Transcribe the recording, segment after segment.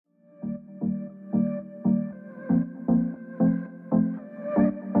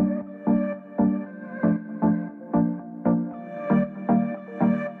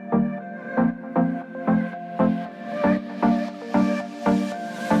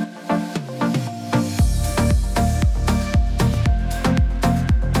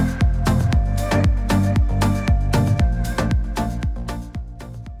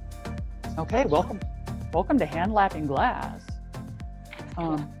welcome to Hand Lapping Glass.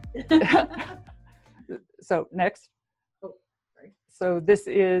 So next. Oh, sorry. So this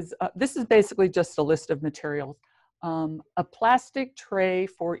is basically just a list of materials. A plastic tray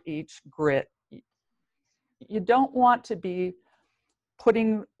for each grit. You don't want to be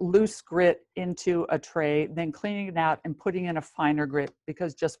putting loose grit into a tray, then cleaning it out and putting in a finer grit,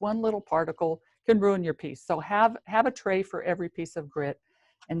 because just one little particle can ruin your piece. So have a tray for every piece of grit,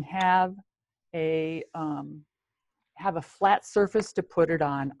 and have a flat surface to put it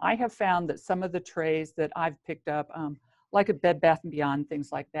on. I have found that some of the trays that I've picked up, like a Bed Bath & Beyond,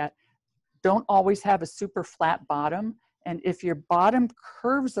 things like that, don't always have a super flat bottom. And if your bottom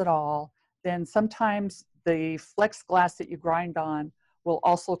curves at all, then sometimes the flex glass that you grind on will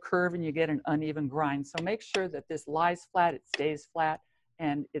also curve and you get an uneven grind. So make sure that this lies flat, it stays flat,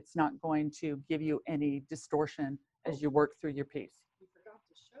 and it's not going to give you any distortion as you work through your piece. You forgot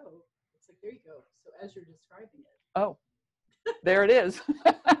to show. It's like, there you go. So as you're describing it. Oh, there it is.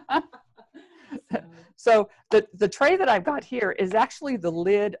 So the tray that I've got here is actually the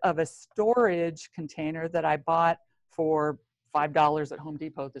lid of a storage container that I bought for $5 at Home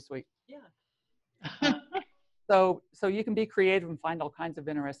Depot this week. Yeah. So you can be creative and find all kinds of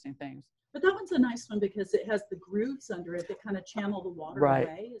interesting things. But that one's a nice one because it has the grooves under it that kind of channel the water Right.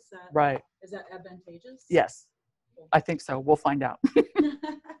 away. Is that right? Is that advantageous? Yes, I think so. We'll find out. Right?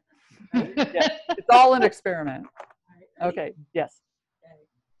 Yeah, it's all an experiment. Right. Okay. Yes. Okay.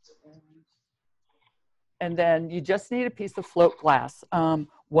 And then you just need a piece of float glass,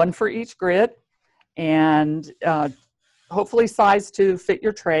 one for each grit, and hopefully size to fit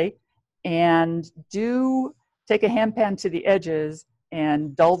your tray. And do take a hand pan to the edges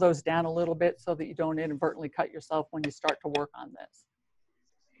and dull those down a little bit so that you don't inadvertently cut yourself when you start to work on this.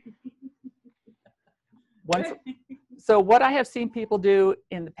 So what I have seen people do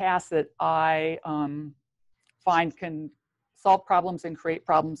in the past that I find can solve problems and create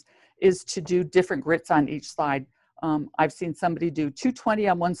problems is to do different grits on each side. I've seen somebody do 220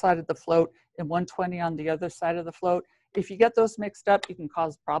 on one side of the float and 120 on the other side of the float. If you get those mixed up, you can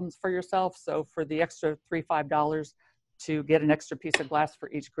cause problems for yourself. So for the extra $3-5 to get an extra piece of glass for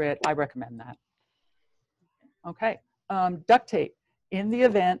each grit, I recommend that. Okay, duct tape. In the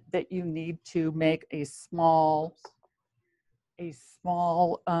event that you need to make a small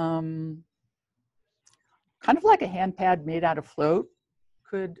kind of like a hand pad made out of float,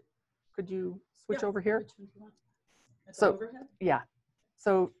 could you switch over here? So yeah,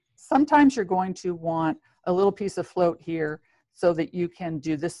 so sometimes you're going to want a little piece of float here so that you can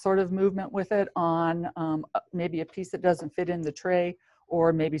do this sort of movement with it on maybe a piece that doesn't fit in the tray,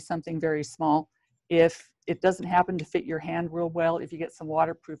 or maybe something very small. If it doesn't happen to fit your hand real well, if you get some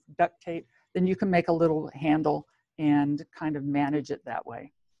waterproof duct tape, then you can make a little handle and kind of manage it that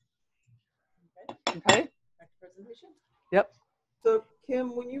way. Okay? Next presentation. Yep. So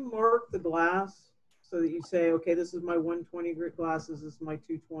Kim, when you mark the glass, so that you say, okay, this is my 120 grit glass, this is my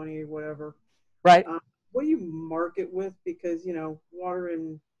 220 or whatever. Right. What do you mark it with? Because, you know, water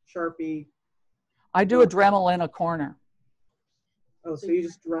and Sharpie. I do a Dremel in a corner. Oh, so you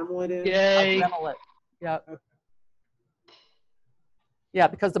just Dremel it in? I Yay. Dremel it. Yeah. Okay. Yeah,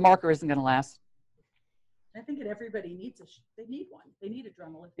 because the marker isn't going to last. I think that everybody needs they need one. They need a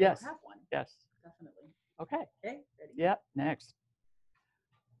Dremel if they Yes. don't have one. Yes. Definitely. Okay. Okay, ready? Yeah, next.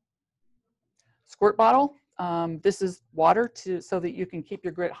 Squirt bottle. This is water so that you can keep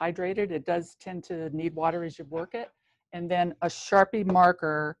your grit hydrated. It does tend to need water as you work it. And then a Sharpie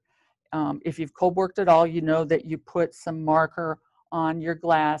marker. If you've cold worked at all, you know that you put some marker on your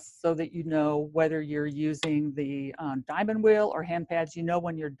glass so that you know whether you're using the diamond wheel or hand pads. You know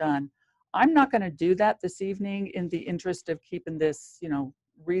when you're done. I'm not going to do that this evening in the interest of keeping this, you know,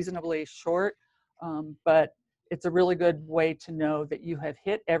 reasonably short. But it's a really good way to know that you have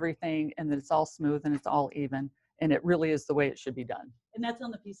hit everything and that it's all smooth and it's all even, and it really is the way it should be done. And that's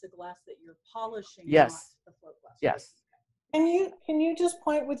on the piece of glass that you're polishing. Yes. Not the float glass. Yes. Can you just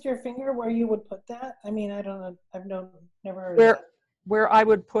point with your finger where you would put that? I mean, I don't know. I've never heard of that. Where I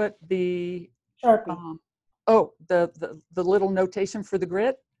would put the Sharpie. The little notation for the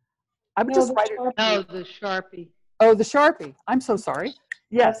grit. I would just write it. No, the Sharpie. Oh, the Sharpie. I'm so sorry.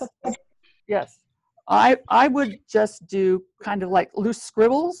 Yes. Yes. I would just do kind of like loose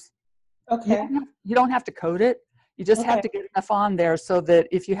scribbles. Okay. You don't have to code it. You just have to get enough on there so that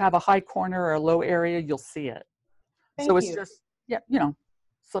if you have a high corner or a low area, you'll see it. So it's just, yeah, you know,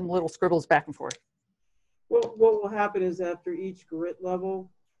 some little scribbles back and forth. Well, what will happen is after each grit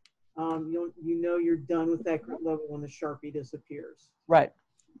level, you know you're done with that grit level when the Sharpie disappears. Right.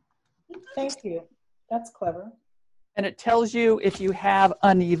 Thank you. That's clever. And it tells you if you have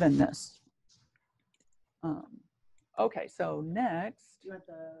unevenness. Okay, so next, Do you want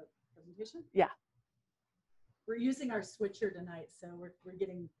the presentation? Yeah. We're using our switcher tonight, so we're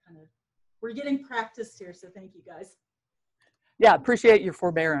getting practiced here. So thank you guys. yeah, appreciate your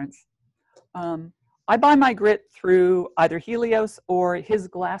forbearance. I buy my grit through either Helios or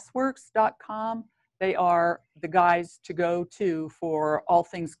hisglassworks.com. They are the guys to go to for all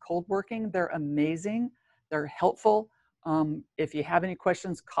things cold working. They're amazing. They're helpful. If you have any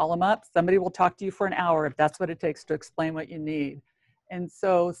questions, call them up. Somebody will talk to you for an hour if that's what it takes to explain what you need. And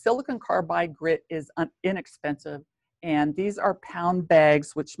so silicon carbide grit is inexpensive. And these are pound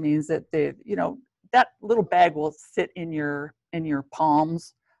bags, which means that that little bag will sit in your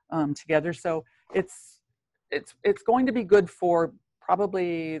palms together. So it's going to be good for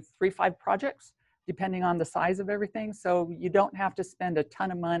probably 3-5 projects, depending on the size of everything. So you don't have to spend a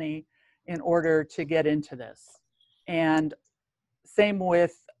ton of money in order to get into this. And same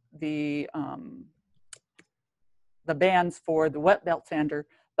with the bands for the wet belt sander.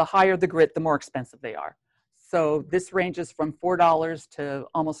 The higher the grit, the more expensive they are. So this ranges from $4 to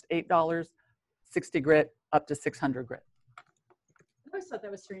almost $8, 60 grit up to 600 grit. I always thought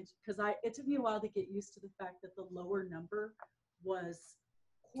that was strange because it took me a while to get used to the fact that the lower number was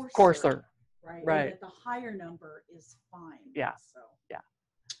coarser. Right. Right. And that the higher number is fine. Yeah. So. Yeah.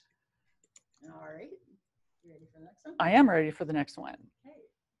 All right. You ready for the next one? I am ready for the next one. Okay.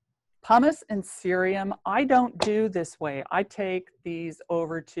 Pumice and cerium, I don't do this way. I take these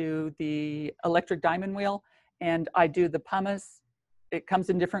over to the electric diamond wheel and I do the pumice. It comes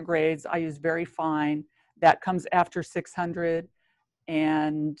in different grades. I use very fine. That comes after 600.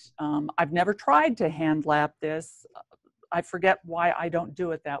 And I've never tried to hand lap this. I forget why I don't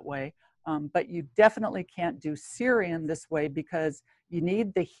do it that way. But you definitely can't do cerium this way because you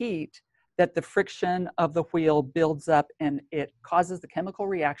need the heat that the friction of the wheel builds up and it causes the chemical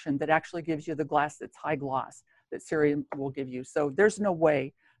reaction that actually gives you the glass that's high gloss that cerium will give you. So there's no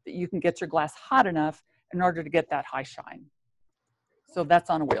way that you can get your glass hot enough in order to get that high shine. So that's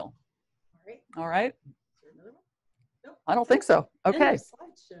on a wheel. All right. All right. Is there another one? Nope. I don't think so. Okay. End of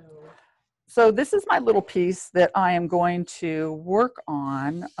slideshow. So this is my little piece that I am going to work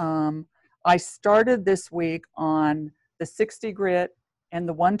on. I started this week on the 60 grit and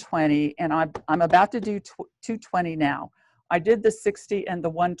the 120, and I'm about to do 220 now. I did the 60 and the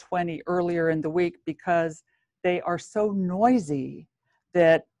 120 earlier in the week because they are so noisy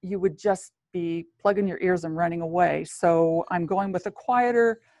that you would just be plugging your ears and running away. So I'm going with a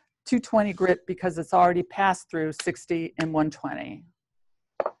quieter 220 grit because it's already passed through 60 and 120.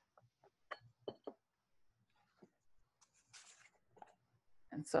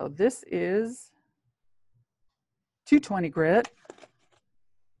 And so this is 220 grit.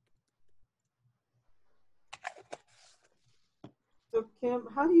 So Kim,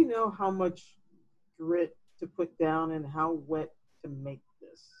 how do you know how much grit to put down and how wet to make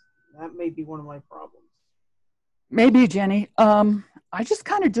this? That may be one of my problems. Maybe, Jenny. I just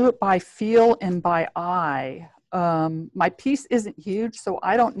kind of do it by feel and by eye. My piece isn't huge, so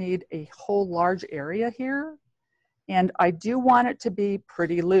I don't need a whole large area here. And I do want it to be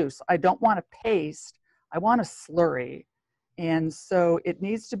pretty loose. I don't want a paste. I want a slurry. And so it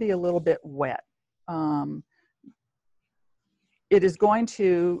needs to be a little bit wet. It is going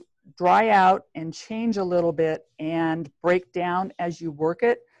to dry out and change a little bit and break down as you work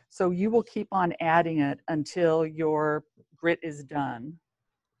it. So you will keep on adding it until your grit is done.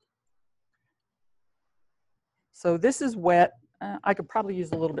 So this is wet. I could probably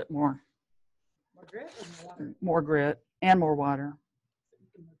use a little bit more. More grit or more water? More grit and more water.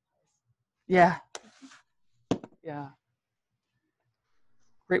 Yeah. Yeah.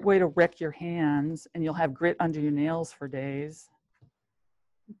 Great way to wreck your hands, and you'll have grit under your nails for days.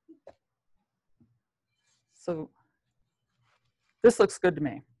 So this looks good to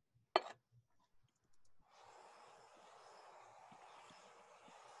me.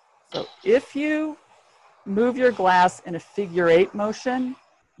 So if you move your glass in a figure-8 motion,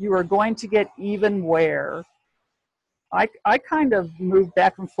 you are going to get even wear. I kind of move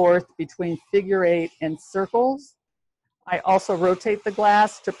back and forth between figure-8 and circles. I also rotate the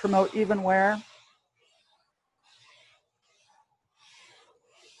glass to promote even wear.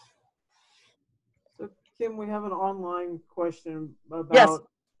 So Kim, we have an online question about Yes.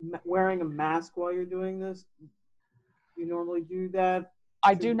 wearing a mask while you're doing this. Do you normally do that?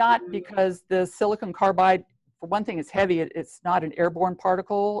 I do not, because the silicon carbide, for one thing, it's heavy. It's not an airborne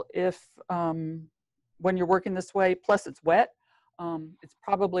particle if when you're working this way. Plus, it's wet. It's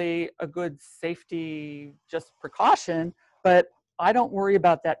probably a good safety just precaution, but I don't worry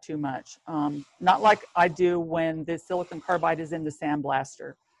about that too much. Not like I do when the silicon carbide is in the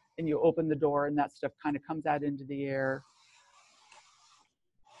sandblaster. and you open the door and that stuff kind of comes out into the air.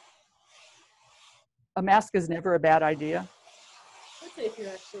 A mask is never a bad idea. Let's say if you're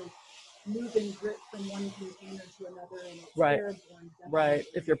actually moving grit from one container to another and it's Right. airborne. Right,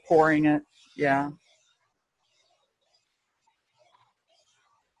 if you're pouring it, yeah.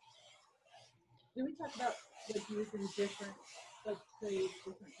 Did we talk about like using different like trays,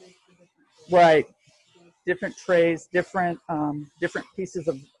 different trays for different things? Right, different trays, different pieces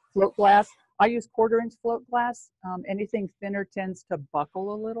of float glass. I use 1/4-inch float glass. Anything thinner tends to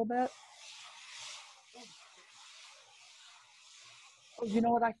buckle a little bit. Oh, you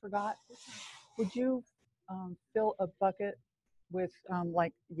know what I forgot? Would you fill a bucket with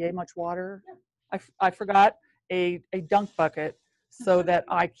like yay much water? Yeah. I forgot a dunk bucket so that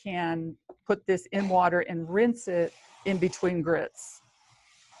I can put this in water and rinse it in between grits.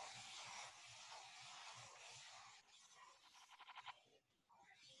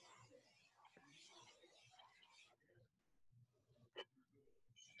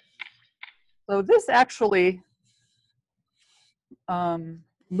 So this actually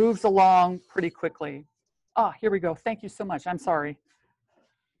moves along pretty quickly. Ah, here we go. Thank you so much. I'm sorry.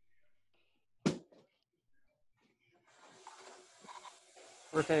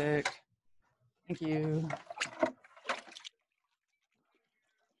 Perfect. Thank you.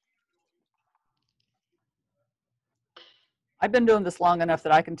 I've been doing this long enough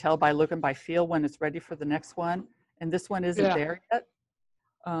that I can tell by look and by feel when it's ready for the next one. And this one isn't there yet.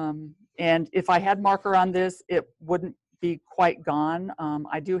 And if I had marker on this, it wouldn't be quite gone.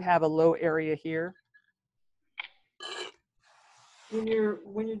 I do have a low area here. When you're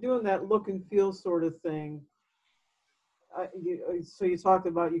doing that look and feel sort of thing, so you talked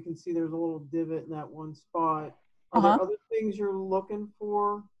about, you can see there's a little divot in that one spot. Are there other things you're looking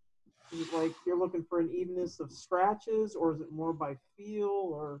for? Is it like you're looking for an evenness of scratches, or is it more by feel,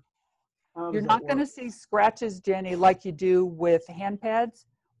 or how does You're that not work? going to see scratches, Jenny, like you do with hand pads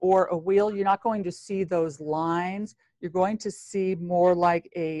or a wheel. You're not going to see those lines. You're going to see more like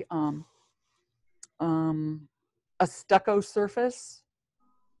a stucco surface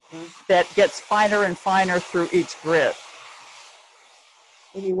that gets finer and finer through each grit.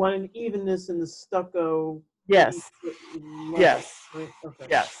 And you want an evenness in the stucco. Yes. Level, yes. Right? Okay.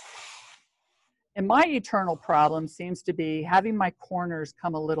 Yes. And my eternal problem seems to be having my corners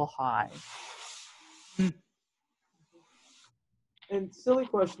come a little high. And silly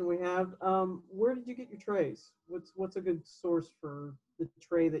question we have, where did you get your trays? What's a good source for the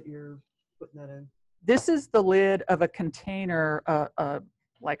tray that you're putting that in? This is the lid of a container,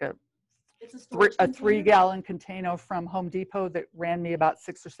 like a 3-gallon container from Home Depot that ran me about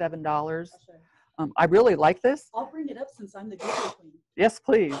 $6 or $7. I really like this. I'll bring it up since I'm the Depot queen. Yes,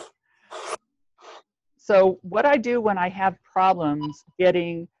 please. So what I do when I have problems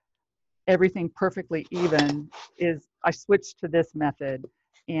getting everything perfectly even is I switch to this method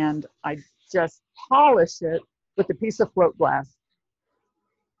and I just polish it with a piece of float glass.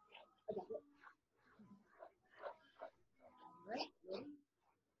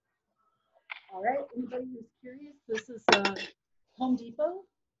 All right, anybody who's curious, this is Home Depot.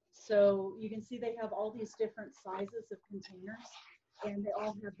 So you can see they have all these different sizes of containers and they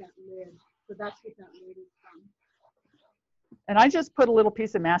all have that lid. So that's what that lid is from. And I just put a little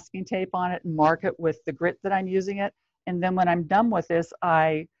piece of masking tape on it and mark it with the grit that I'm using it. And then when I'm done with this,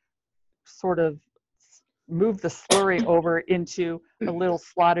 I sort of move the slurry over into a little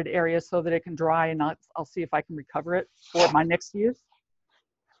slotted area so that it can dry, and I'll see if I can recover it for my next use.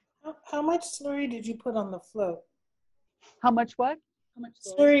 How much slurry did you put on the float? How much what? How much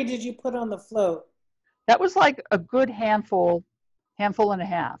slurry did you put on the float? That was like a good handful and a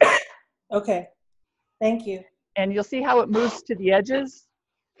half. Okay, thank you. And you'll see how it moves to the edges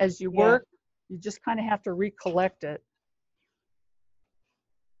as you work. You just kind of have to recollect it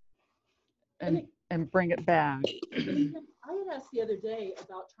and bring it back. I had asked the other day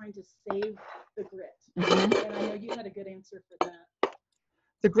about trying to save the grit. And I know you had a good answer for that.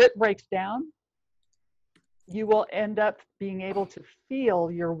 The grit breaks down. You will end up being able to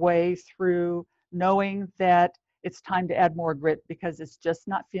feel your way through knowing that it's time to add more grit because it's just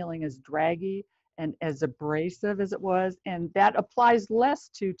not feeling as draggy and as abrasive as it was. And that applies less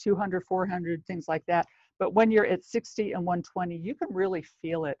to 200, 400, things like that. But when you're at 60 and 120, you can really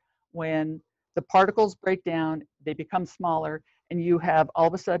feel it when the particles break down, they become smaller, and you have all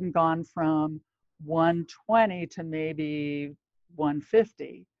of a sudden gone from 120 to maybe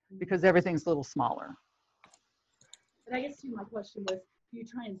 150 because everything's a little smaller. But I guess my question was, do you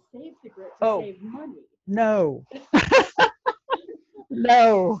try and save the grit to save money? No.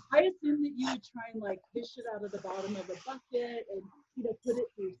 No, I assumed that you would try and like fish it out of the bottom of the bucket and, you know, put it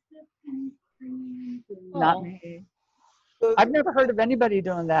through sifting screens and. not Oh. me. So I've never heard of anybody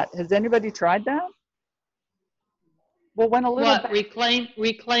doing that. Has anybody tried that? Well, when a little, What,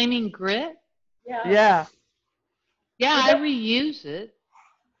 reclaiming grit? Yeah. yeah, Yeah, Is I that- reuse it.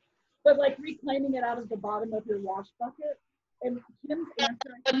 But like reclaiming it out of the bottom of your wash bucket. And Kim's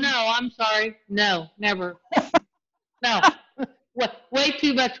answer, I But think, no, I'm sorry. No, never. No, way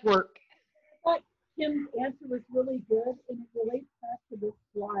too much work. thought Kim's answer was really good, and it relates back to this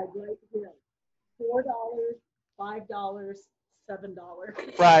slide right here. $4, $5,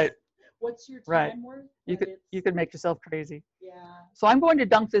 $7. right. What's your Right. time worth? You But could make yourself crazy. Yeah. So I'm going to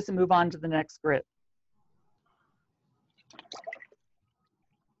dunk this and move on to the next grit.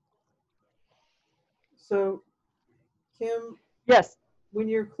 So, Kim, Yes. when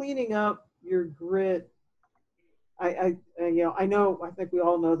you're cleaning up your grit, I think we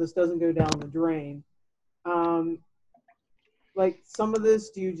all know this doesn't go down the drain. Like some of this,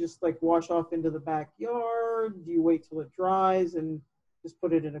 do you just like wash off into the backyard? Do you wait till it dries and just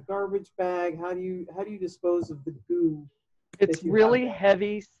put it in a garbage bag? How do you dispose of the goo? It's if you really have it?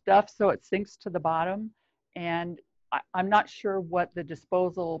 heavy stuff, so it sinks to the bottom. And I'm not sure what the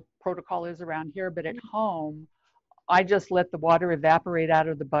disposal protocol is around here, but at home, I just let the water evaporate out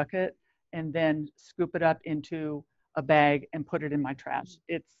of the bucket and then scoop it up into a bag and put it in my trash.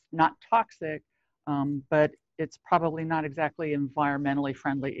 It's not toxic, but it's probably not exactly environmentally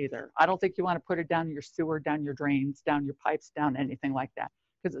friendly either. I don't think you want to put it down your sewer, down your drains, down your pipes, down anything like that,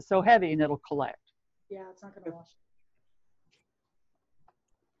 because it's so heavy and it'll collect. Yeah, it's not gonna wash.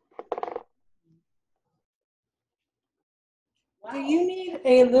 Do you need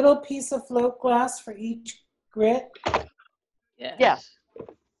a little piece of float glass for each grit? Yes.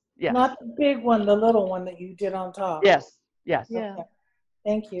 Yes. Not the big one, the little one that you did on top? Yes. Yes. Yeah. Okay.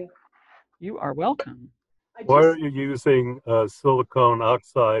 Thank you. You are welcome. I Why are just, you using silicone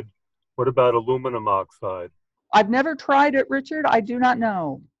oxide? What about aluminum oxide? I've never tried it, Richard. I do not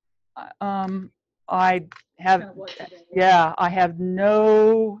know. I have, kind of what's available. yeah, I have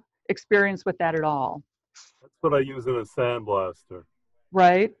no experience with that at all. That's what I use in a sandblaster,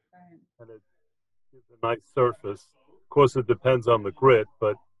 Right? Right. and it gives a nice surface. Of course, it depends on the grit,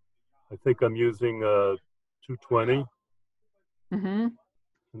 but I think I'm using 220, Mm-hmm.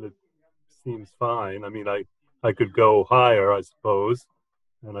 and it seems fine. I mean, I could go higher, I suppose,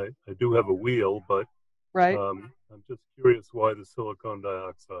 and I do have a wheel, but Right? I'm just curious why the silicone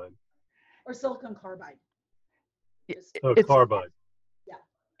dioxide. Or silicone carbide. Just It's Carbide.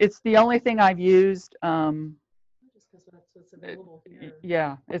 it's the only thing I've used. because that's what's available here.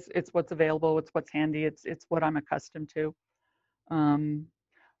 Yeah, it's what's available. It's what's handy. It's what I'm accustomed to.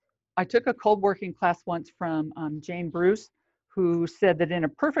 I took a cold working class once from Jane Bruce, who said that in a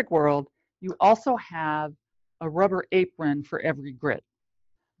perfect world, you also have a rubber apron for every grit,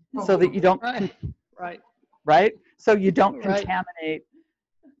 so that you don't Right. right? So you don't Right. contaminate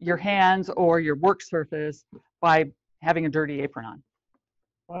your hands or your work surface by having a dirty apron on.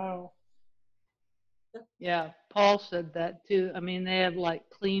 Wow. Yeah, Paul said that too. I mean, they have like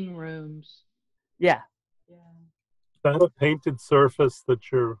clean rooms. Yeah. Yeah. Is that a painted surface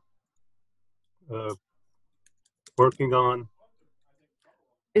that you're working on?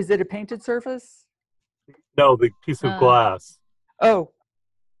 Is it a painted surface? No, the piece of glass. Oh,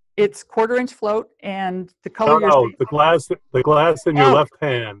 it's 1/4-inch float, and the color you're No, seeing. the glass in your Oh. left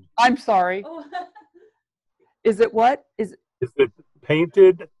hand. I'm sorry. Oh, Is it what? Is Is it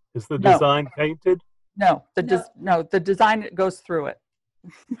painted? Is the No. design painted? no the No. no the design goes through it.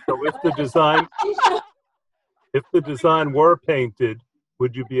 So if the design were painted,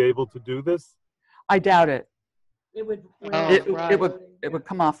 would you be able to do this? I doubt it. it would. Oh, It would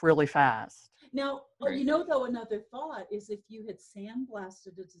come off really fast. Now, you know, though, another thought is if you had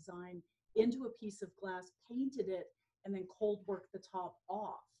sandblasted a design into a piece of glass, painted it, and then cold worked the top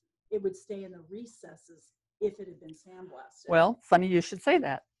off, it would stay in the recesses if it had been sandblasted. Well, funny you should say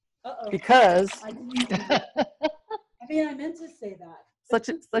that, Uh-oh. because I didn't mean to. I mean, I meant to say that. such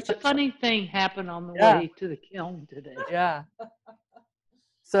A funny thing happened on the Yeah. way to the kiln today. yeah.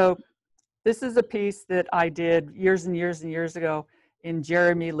 So this is a piece that I did years and years and years ago in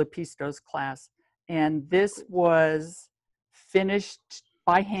Jeremy Lepisto's class. And this was finished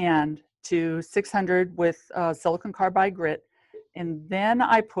by hand to 600 with silicon carbide grit. And then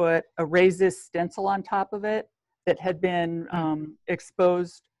I put a resist stencil on top of it that had been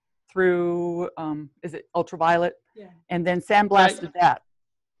exposed through, is it ultraviolet? Yeah. And then sandblasted that.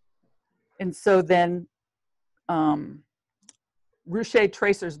 And so then Rouchet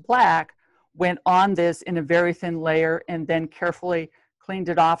Tracer's Black went on this in a very thin layer and then carefully cleaned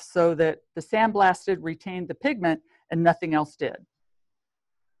it off so that the sandblasted retained the pigment and nothing else did.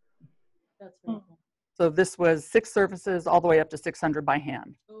 That's very cool. So this was 6 surfaces all the way up to 600 by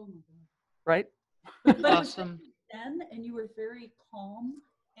hand, Oh my God. right? But it was Awesome. then, and you were very calm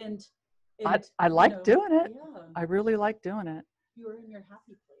and I you like know, doing it. Yeah, I really like doing it. you were in your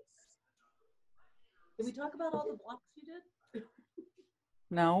happy place. Did we talk about all the blocks you did?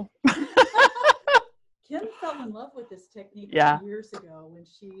 No. Kim fell in love with this technique Yeah. years ago when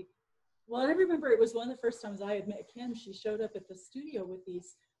well, I remember it was one of the first times I had met Kim. She showed up at the studio with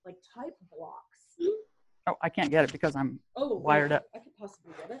these like type blocks. Oh, I can't get it because I'm Oh, wired up. I could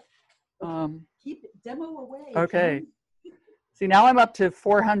possibly get it. Keep it, demo away. Okay. Kim. See, now I'm up to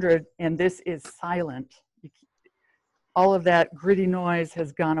 400 and this is silent. All of that gritty noise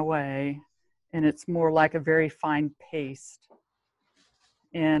has gone away and it's more like a very fine paste.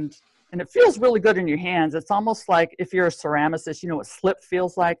 And it feels really good in your hands. It's almost like if you're a ceramicist, you know what slip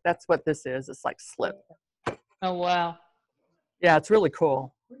feels like? That's what this is. It's like slip. Oh, wow. Yeah, it's really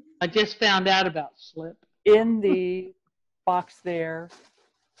cool. I just found out about slip. In the box there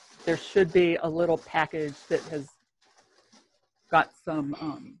should be a little package that has got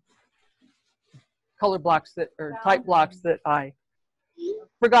some color blocks that, or type blocks that I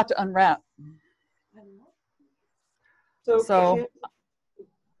forgot to unwrap. So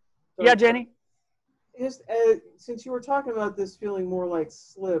yeah, Jenny? Just since you were talking about this feeling more like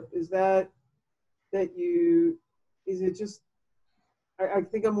slip, is that you, is it just, I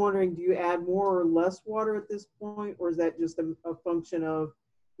think I'm wondering, do you add more or less water at this point, or is that just a function of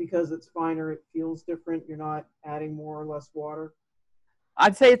because it's finer, it feels different, you're not adding more or less water?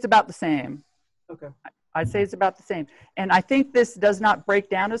 I'd say it's about the same. Okay. I'd say it's about the same. And I think this does not break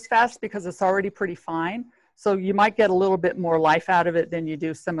down as fast because it's already pretty fine. So you might get a little bit more life out of it than you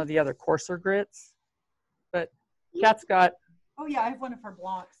do some of the other coarser grits. But Kat's got, Oh yeah, I have one of her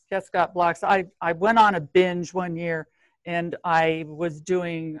blocks. Kat's got blocks. I went on a binge one year and I was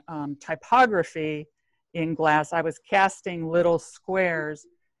doing typography in glass. I was casting little squares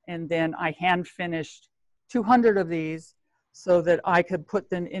and then I hand finished 200 of these so that I could put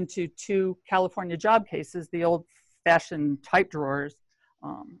them into 2 California job cases, the old fashioned type drawers.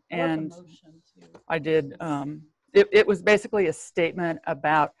 And I did, it was basically a statement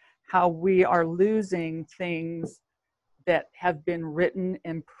about how we are losing things that have been written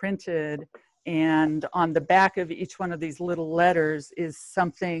and printed, and on the back of each one of these little letters is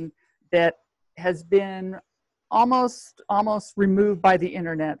something that has been almost removed by the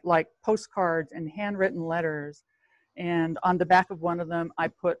internet, like postcards and handwritten letters. And on the back of one of them, I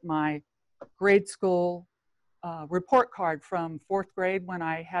put my grade school report card from 4th grade when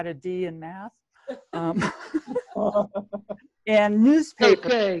I had a D in math. And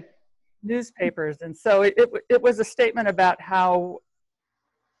newspapers. And so it was a statement about how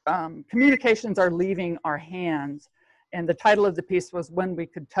communications are leaving our hands. And the title of the piece was When We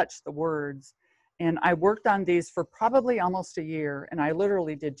Could Touch the Words. And I worked on these for probably almost a year. And I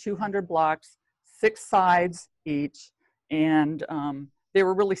literally did 200 blocks, 6 sides each. And they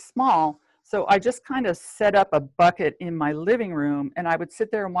were really small. So I just kind of set up a bucket in my living room and I would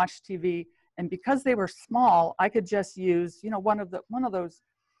sit there and watch TV. And because they were small, I could just use, you know, one of those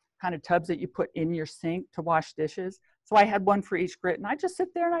kind of tubs that you put in your sink to wash dishes. So I had one for each grit and I just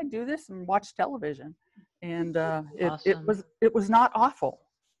sit there and I do this and watch television. And Awesome. it was not awful.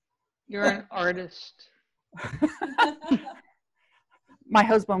 You're an artist. My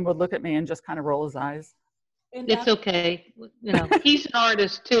husband would look at me and just kind of roll his eyes. It's okay. You know, he's an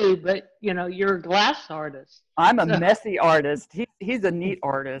artist too, but you know, you're a glass artist. I'm a messy artist. He's a neat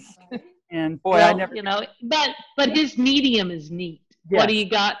artist. And boy, well, I never, you know, but his medium is neat. Yes. What do you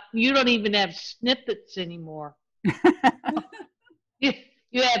got? You don't even have snippets anymore. You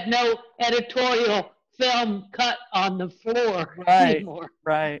have no editorial film cut on the floor anymore.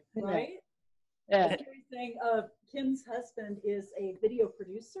 Right. Right? Yeah. As Carrie's saying, Kim's husband is a video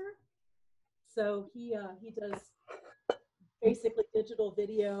producer. So he does basically digital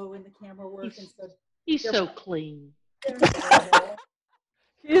video and the camera work. And so He's so clean.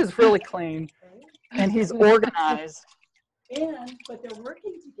 He is really clean. And he's organized. But they're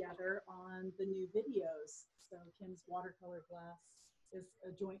working together on the new videos. So Kim's watercolor glass is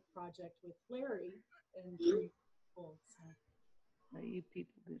a joint project with Larry and pretty cool. So. You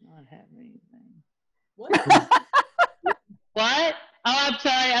people do not have anything. What? What? Oh, I'm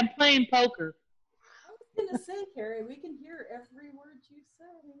sorry. I'm playing poker. I was gonna say, Carrie, we can hear every word you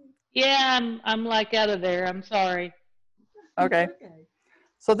say. Yeah, I'm like out of there. I'm sorry. Okay.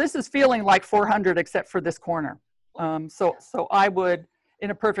 So this is feeling like 400 except for this corner. So I would,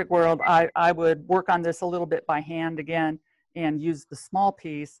 in a perfect world, I would work on this a little bit by hand again and use the small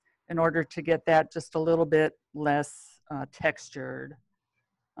piece in order to get that just a little bit less textured.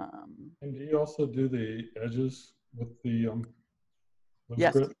 And do you also do the edges with the loose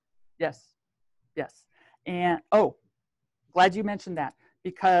Yes, grit? yes, yes. And, oh, glad you mentioned that,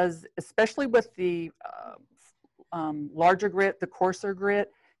 because especially with the larger grit, the coarser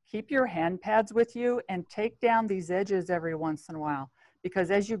grit, keep your hand pads with you and take down these edges every once in a while, because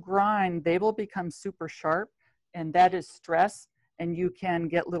as you grind, they will become super sharp, and that is stress, and you can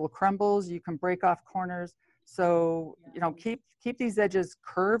get little crumbles, you can break off corners. So, you know, keep these edges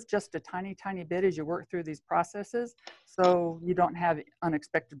curved just a tiny, tiny bit as you work through these processes, so you don't have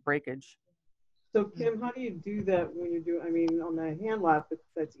unexpected breakage. So Kim, how do you do that when you're doing, I mean, on the hand lap,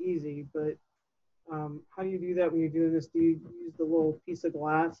 that's easy, but how do you do that when you're doing this? Do you use the little piece of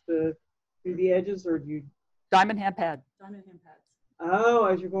glass to do the edges, or do you? Diamond hand pad. Diamond hand pads. Oh,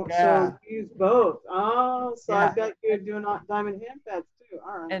 as you're going, Yeah. so you use both. Oh, so Yeah. I've got you doing diamond hand pads too.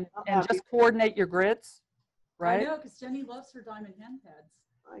 All right. And I'm and happy. just coordinate your grits, I right? know, because Jenny loves her diamond hand pads.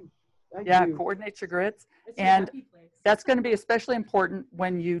 I Yeah, do. coordinate your grits. It's her And happy place. that's going to be especially important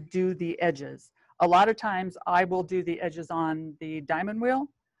when you do the edges. A lot of times I will do the edges on the diamond wheel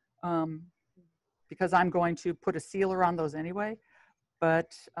because I'm going to put a sealer on those anyway.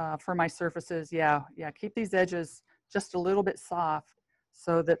 But for my surfaces, yeah, keep these edges just a little bit soft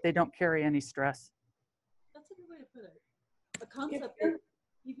so that they don't carry any stress. That's a good way to put it. A concept that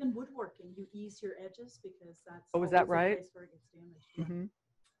even woodworking, you ease your edges because that's Oh, is that always a right? place where it gets damaged. Mm-hmm.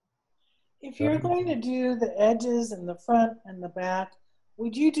 If you're going to do the edges and the front and the back,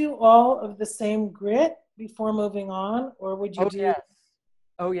 would you do all of the same grit before moving on, or would you Oh, do? yes.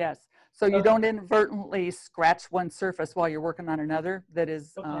 Oh, yes. So you Okay. don't inadvertently scratch one surface while you're working on another that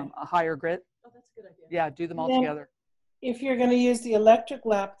is Okay. a higher grit. Oh, that's a good idea. Yeah, do them all Then- together. If you're going to use the electric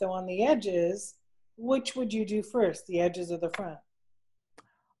lap though on the edges, which would you do first, the edges or the front?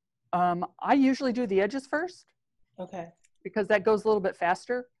 I usually do the edges first Okay. because that goes a little bit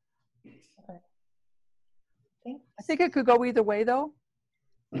faster. Okay. Thanks. I think it could go either way though.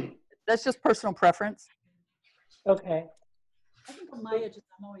 That's just personal preference. Okay. I think on my edges,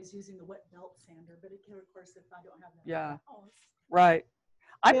 I'm always using the wet belt sander, but it can, of course, if I don't have that. Yeah. Oh, Right.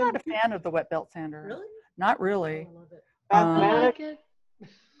 I'm Kim, not a fan of the wet belt sander. really? Not Oh, really. I love it. I Bathmatic. like it.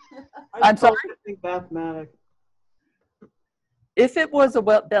 I'm sorry? I think Bathmatic. If it was a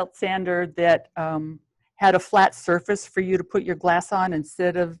wet belt sander that had a flat surface for you to put your glass on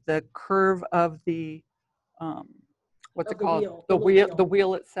instead of the curve of the what's Of it the called? wheel, The the wheel, wheel. the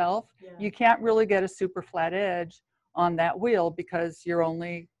wheel itself. Yeah. You can't really get a super flat edge on that wheel because you're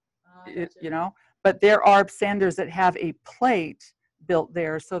only, Gotcha. you know. But there are sanders that have a plate built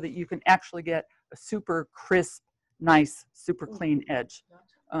there so that you can actually get a super crisp, nice, super clean edge.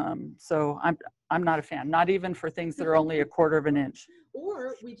 Gotcha. So I'm not a fan, not even for things that are only a quarter of an inch.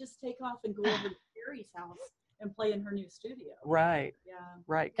 Or we just take off and go over to Carrie's house and play in her new studio. Right, Yeah.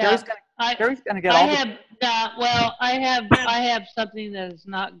 right. Yeah, Carrie's gonna get I all the. have well, I have something that is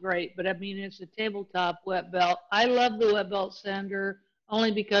not great, but I mean it's a tabletop wet belt. I love the wet belt sander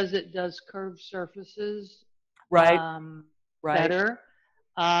only because it does curved surfaces Right, right. better.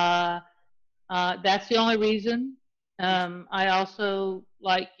 That's the only reason. I also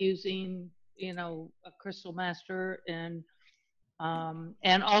like using, you know, a Crystal Master, and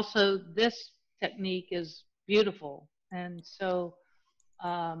also this technique is beautiful. And so,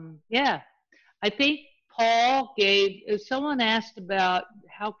 yeah, I think Paul gave, if someone asked about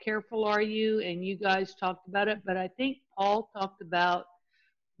how careful are you, and you guys talked about it, but I think Paul talked about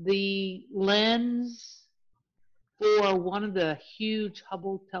the lens for one of the huge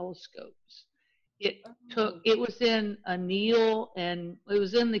Hubble telescopes. It was in anneal, and it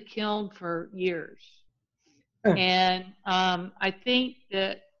was in the kiln for years. And I think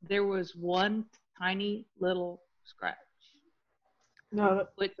that there was one tiny little scratch, No,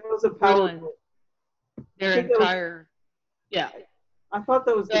 which that was a power ruined blip. their think that was- entire, yeah. I thought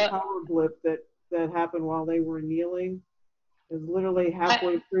that was the The- power blip that happened while they were annealing. It was literally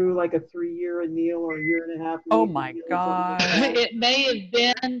halfway through like a 3-year anneal or a year and a half. Oh anneal my or something God. like that. It may have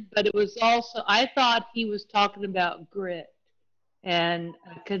been, but it was also, I thought he was talking about grit and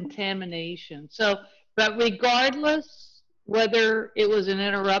contamination. So, but regardless, whether it was an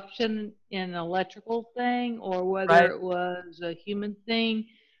interruption in an electrical thing or whether Right. it was a human thing,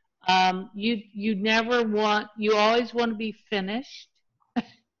 you never want, you always want to be finished,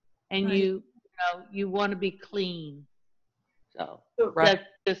 and Right. you want to be clean. So So Right.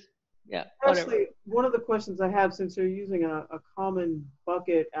 that's just, yeah, whatever. actually, one of the questions I have, since you're using a common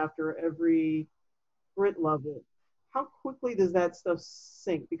bucket after every grit level, how quickly does that stuff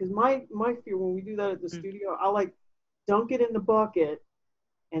sink? Because my fear when we do that at the studio, I like dunk it in the bucket,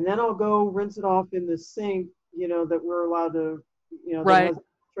 and then I'll go rinse it off in the sink, that we're allowed to, that Right. has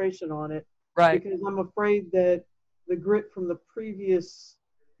filtration on it. Right. Because I'm afraid that the grit from the previous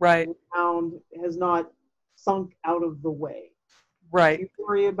Right. round has not sunk out of the way. Right. Do you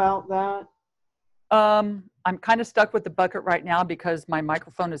worry about that? I'm kind of stuck with the bucket right now because my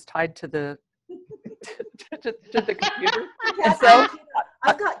microphone is tied to the to the computer. And so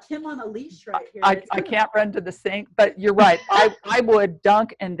I've got Kim on a leash right here. I can't run to the sink, but you're right. I would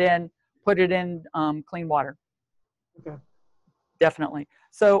dunk and then put it in clean water. Okay. Definitely.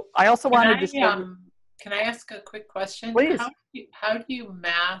 So I also wanted to show you. Can I ask a quick question? Please. How do you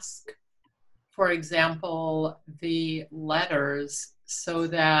mask, for example, the letters so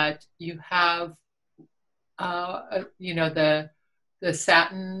that you have, the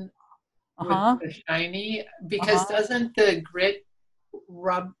satin with the shiny? Because doesn't the grit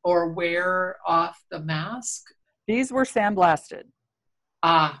rub or wear off the mask? These were sandblasted.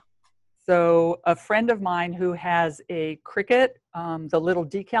 Ah. So a friend of mine who has a Cricut, the little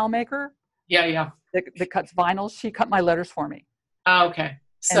decal maker. Yeah. That cuts vinyl. She cut my letters for me. Oh, okay.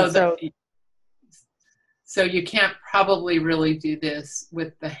 So you can't probably really do this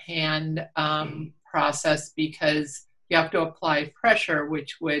with the hand process because you have to apply pressure,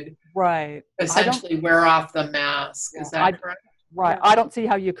 which would essentially wear off the mask. Is that correct? Right. I don't see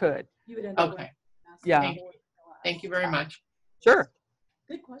how you could. You would end up okay. Yeah. Thank you very much. Sure.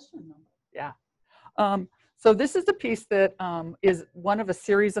 Good question, though. Yeah. So this is a piece that is one of a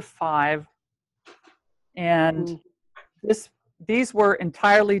series of 5. And these were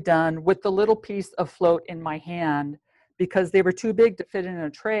entirely done with the little piece of float in my hand because they were too big to fit in a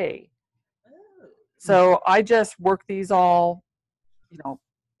tray. So I just worked these all,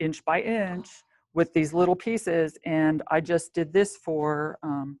 inch by inch with these little pieces. And I just did this for,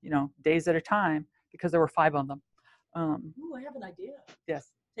 days at a time because there were 5 of them. Ooh, I have an idea.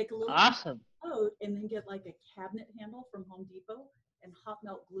 Yes. Take a little float and then get like a cabinet handle from Home Depot and hot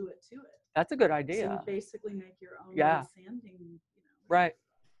melt glue it to it. That's a good idea. So you basically make your own sanding. Right.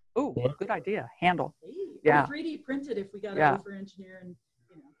 Ooh, good idea. Handle. Hey, yeah. 3D printed if we got to over-engineer and.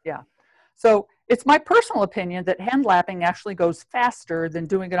 Yeah. So it's my personal opinion that hand lapping actually goes faster than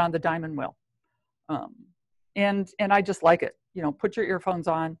doing it on the diamond wheel. And I just like it. Put your earphones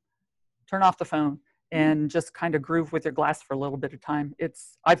on, turn off the phone, and just kind of groove with your glass for a little bit of time.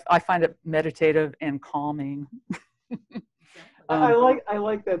 I find it meditative and calming. I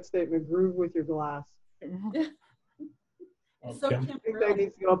like that statement. Groove with your glass. So I think that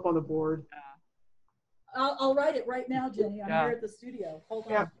needs to go up on the board. I'll write it right now, Jenny. I'm here at the studio. Hold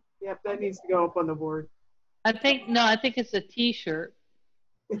on. Yep, that needs to go up on the board. I think it's a T-shirt.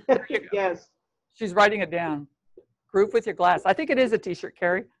 Yes. She's writing it down. Groove with your glass. I think it is a T-shirt,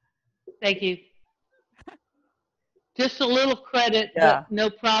 Carrie. Thank you. Just a little credit, but no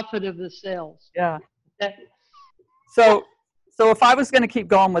profit of the sales. Yeah. So if I was going to keep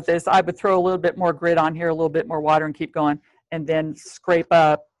going with this, I would throw a little bit more grit on here, a little bit more water, and keep going, and then scrape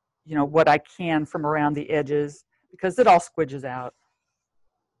up, what I can from around the edges because it all squidges out.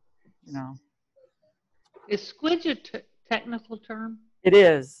 Is squidge a technical term? It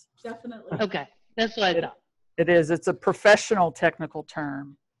is. Definitely. Okay, that's what I thought. It is. It's a professional technical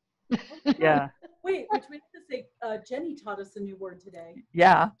term. Yeah. Which means to say, Jenny taught us a new word today.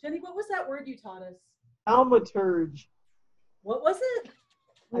 Yeah. Jenny, what was that word you taught us? Thaumaturge. What was it?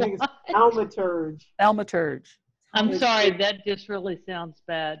 I think it's thaumaturge. Thaumaturge. I'm sorry, that just really sounds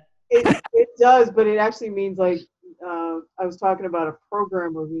bad. It does, but it actually means like, I was talking about a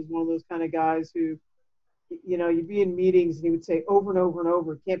programmer who's one of those kind of guys who, you'd be in meetings and he would say over and over and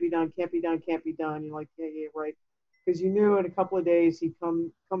over, can't be done, can't be done, can't be done. You're like, yeah, right. Because you knew in a couple of days he'd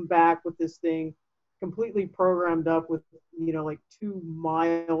come back with this thing completely programmed up with, like 2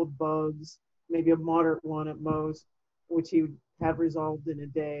 mild bugs, maybe a moderate one at most, which he would have resolved in a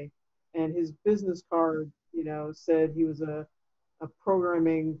day. And his business card, said he was a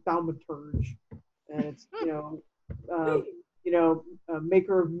programming thaumaturge. And it's, a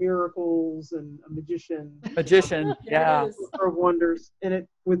maker of miracles and a magician. Magician, yeah. Worker of wonders. And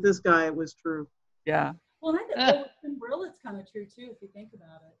with this guy, it was true. Yeah. Well, I think with Kim Brill, it's kind of true too, if you think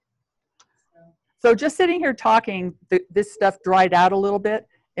about it. So just sitting here talking, this stuff dried out a little bit.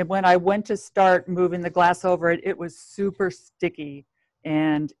 And when I went to start moving the glass over it, it was super sticky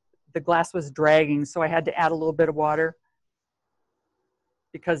and the glass was dragging. So I had to add a little bit of water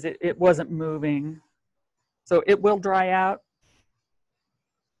because it wasn't moving. So it will dry out.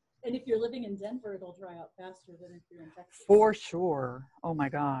 And if you're living in Denver, it'll dry out faster than if you're in Texas. For sure. Oh my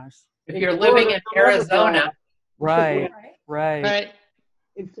gosh. If you're living in Arizona. Right.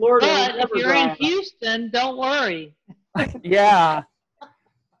 In In Florida, we But if never you're in dry. Houston, don't worry. Yeah.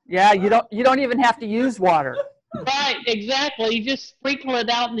 Yeah, you don't even have to use water. Right, exactly. You just sprinkle it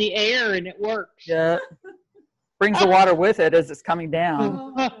out in the air and it works. Yeah. Brings the water with it as it's coming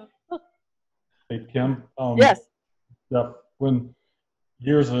down. Hey, Kim. Yes. Yeah, when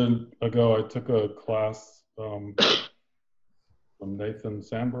years ago, I took a class from Nathan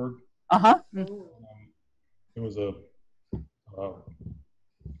Sandberg. Uh-huh. It was a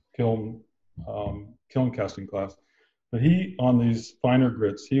kiln casting class. But he, on these finer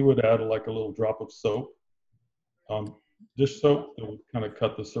grits, he would add like a little drop of soap, dish soap that would kind of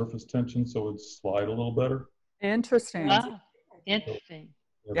cut the surface tension so it would slide a little better. Interesting. Wow, interesting.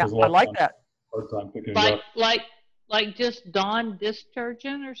 Yeah, I like that. Hard time picking it up. Like just Dawn dish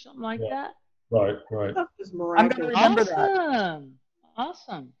detergent or something like that? Right, right. Stuff is I'm going to miraculous. remember that. Awesome.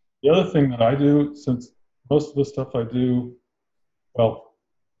 Awesome. The other thing that I do, since most of the stuff I do, well,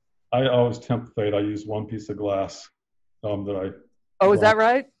 I always tempt fate. I use one piece of glass that I. Oh, is that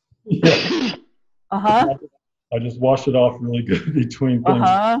right? Yeah. Uh-huh. I just wash it off really good between things.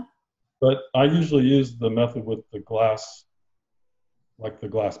 Uh-huh. But I usually use the method with the glass, like the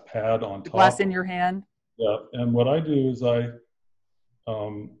glass pad on The top. glass in your hand. Yeah, and what I do is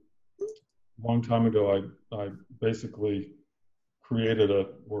long time ago, I basically created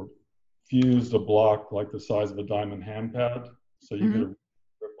or fused a block like the size of a diamond hand pad, so you get a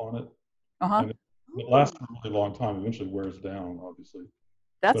grip on it. Uh-huh. And it lasts for a really long time. Eventually wears down, obviously.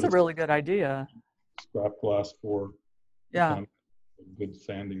 That's But a really good idea. Scrap glass for Yeah. kind of a good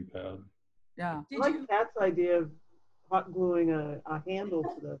sanding pad. Yeah. I like Pat's idea of hot gluing a handle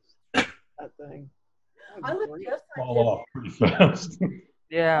to that thing. I like Jeff's Fall idea. off pretty fast.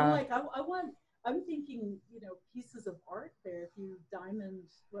 Yeah. I'm like, I'm thinking, pieces of art there. If you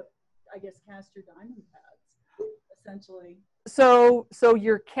cast your diamond pads, essentially. So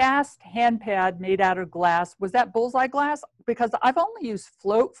your cast hand pad made out of glass, was that bullseye glass? Because I've only used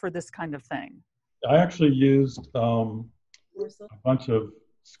float for this kind of thing. I actually used a bunch of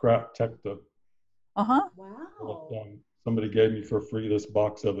scrap Tecta. Uh-huh. Wow. That, somebody gave me for free this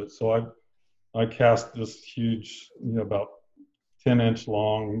box of it. So I cast this huge, about 10-inch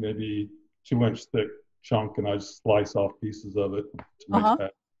long, maybe 2-inch thick chunk, and I slice off pieces of it to make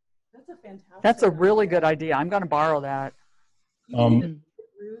that. That's a fantastic. That's a really good idea. I'm going to borrow that. You can even put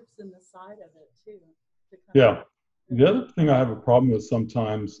grooves in the side of it too. Yeah. The other thing I have a problem with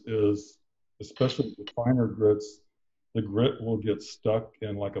sometimes is, especially with finer grits, the grit will get stuck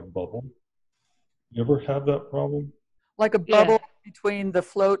in like a bubble. You ever have that problem? Like a bubble between the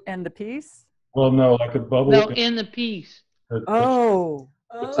float and the piece? Well, no, like a bubble. No, in the piece. Oh.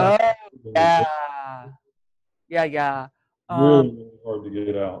 Yeah. Yeah. Really hard to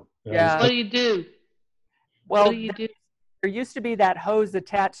get out. Yeah. What do you do? Well, what do you do? There used to be that hose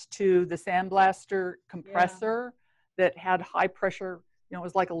attached to the sandblaster compressor that had high pressure. It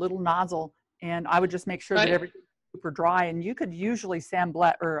was like a little nozzle, and I would just make sure that everything was super dry. And you could usually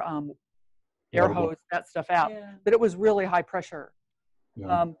air hose that stuff out, but it was really high pressure.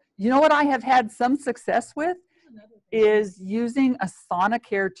 Yeah. You know what I have had some success with is using a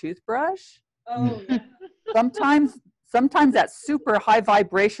Sonicare toothbrush. Oh, yeah. Sometimes that super high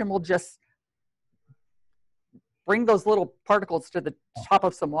vibration will just bring those little particles to the top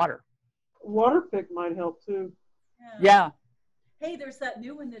of some water. Water pick might help too. Yeah. Hey, there's that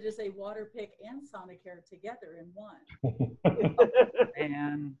new one that is a water pick and Sonicare together in one.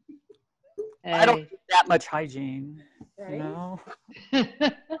 And I don't do that much hygiene, right?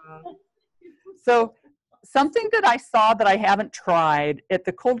 So something that I saw that I haven't tried at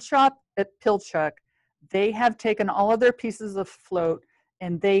the cold shop at Pilchuck, they have taken all of their pieces of float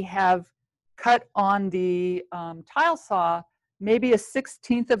and they have cut on the tile saw maybe a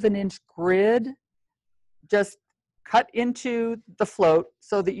 1/16 of an inch grid, just cut into the float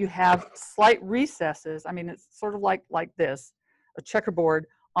so that you have slight recesses. I mean, it's sort of like this, a checkerboard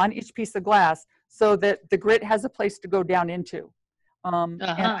on each piece of glass so that the grit has a place to go down into. And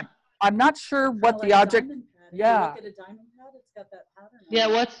I'm not sure what the object, If you look at a diamond pad, it's got that pattern. Yeah,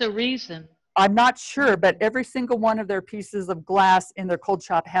 what's the reason? I'm not sure, but every single one of their pieces of glass in their cold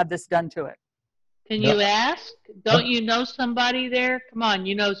shop had this done to it. Can you ask? Don't you know somebody there? Come on,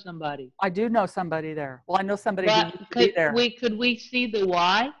 you know somebody. I do know somebody there. Well, I know somebody who used to be there. Could we see the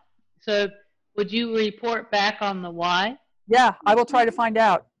why? So would you report back on the why? Yeah, I will try to find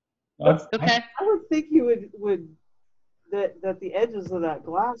out. Okay. I would think you would that the edges of that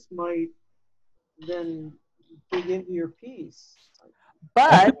glass might then dig into your piece.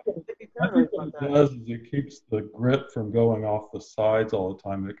 But I think what it does is it keeps the grit from going off the sides all the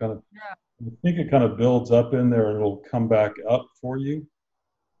time. It kind of, I think it kind of builds up in there and it'll come back up for you.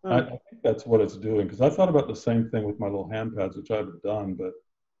 I think that's what it's doing, because I thought about the same thing with my little hand pads, which I haven't done, but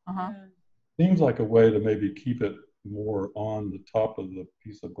seems like a way to maybe keep it more on the top of the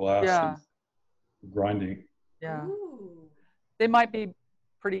piece of glass and grinding. Yeah. They might be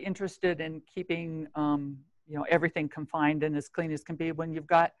pretty interested in keeping, you know, everything confined and as clean as can be when you've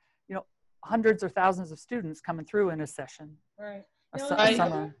got, you know, hundreds or thousands of students coming through in a session. Right.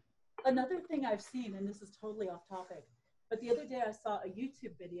 Another thing I've seen, and this is totally off topic, but the other day I saw a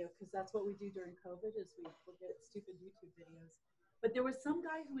YouTube video, because that's what we do during COVID is we get stupid YouTube videos. But there was some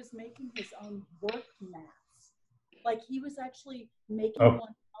guy who was making his own work mats. Like he was actually making one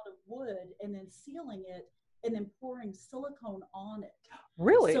out of wood and then sealing it and then pouring silicone on it.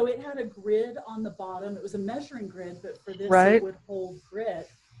 Really? So it had a grid on the bottom. It was a measuring grid, but for this it would hold grit.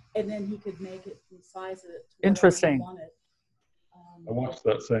 And then he could make it and size it to Interesting. He wanted. I watched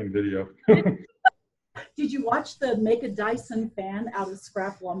that same video. Did you watch the make a Dyson fan out of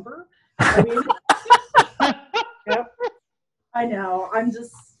scrap lumber? I mean, I know. I'm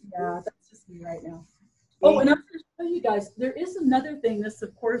just, that's just me right now. Oh, and I'm going to show you guys, there is another thing. This,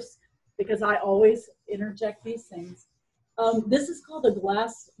 of course, because I always interject these things. This is called a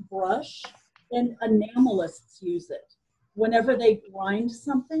glass brush, and enamelists use it. Whenever they grind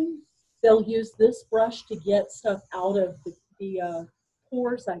something, they'll use this brush to get stuff out of the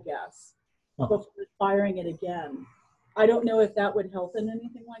pores, I guess, before firing it again. I don't know if that would help in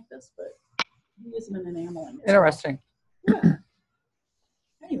anything like this, but you use them in enameling. Interesting. Yeah.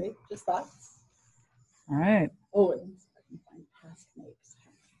 Anyway, just thoughts. All right. Oh, and I can find past makes.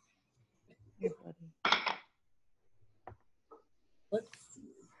 Let's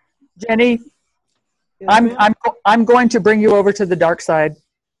see. Jenny, I'm going to bring you over to the dark side.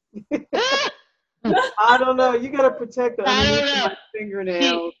 I don't know. You got to protect the my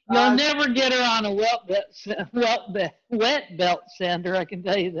fingernails. You'll never get her on a wet belt sander. I can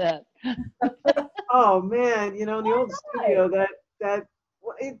tell you that. Oh man, you know, in the old studio,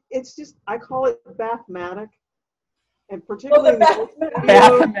 it's just, I call it bathmatic, and particularly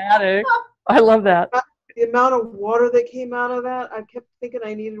bathmatic. I love that. The amount of water that came out of that, I kept thinking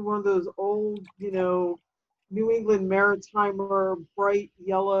I needed one of those old, you know, New England Maritimer bright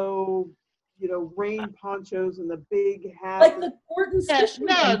yellow, you know, rain ponchos and the big hat. Like the Gordon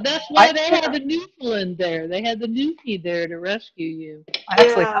Fisherman. No, that's why they had the Newfoundland there. They had the Newfie there to rescue you. I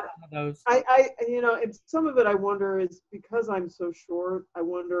actually have one of those. I you know, and some of it I wonder is because I'm so short, I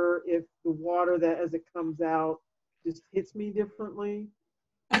wonder if the water that as it comes out just hits me differently.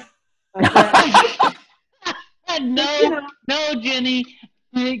 No, Jenny.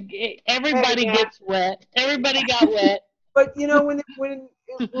 Everybody gets wet. Everybody got wet. But you know, when it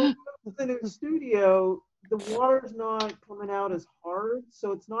comes to the new studio, the water's not coming out as hard,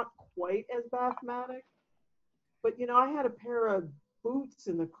 so it's not quite as bathmatic. But you know, I had a pair of boots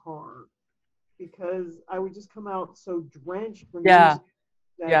in the car because I would just come out so drenched from using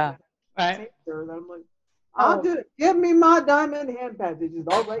that sander that I'm like, I'll do it. Give me my diamond hand packages.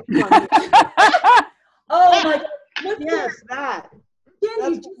 All right. Oh my God. Yes, that.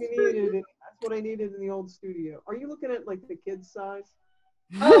 That's what we needed. That's what I needed in the old studio. Are you looking at like the kids' size?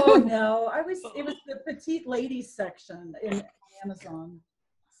 Oh no, it was the petite ladies section in Amazon.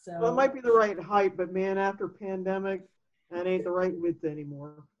 So well, it might be the right height, but man, after pandemic, that ain't the right width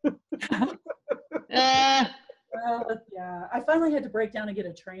anymore. Well, yeah, I finally had to break down and get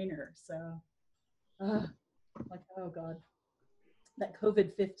a trainer. So, like, oh God, that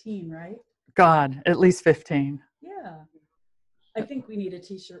COVID-15, right? God, at least 15. Yeah. I think we need a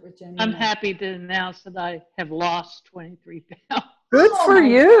t-shirt with Jenny. I'm happy to announce that I have lost 23 pounds. Good for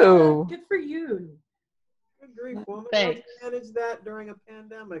you. God. Good for you. Good grief, woman. How did you manage that during a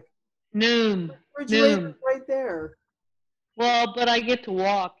pandemic? Noon. Right there. Well, but I get to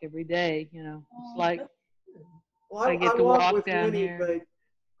walk every day, you know. It's like I get to walk walk with down Winnie, here.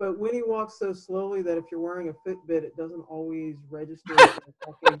 But Winnie walks so slowly that if you're wearing a Fitbit, it doesn't always register.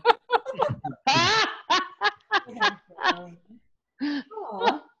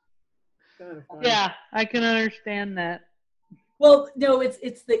 Yeah, I can understand that. Well, no,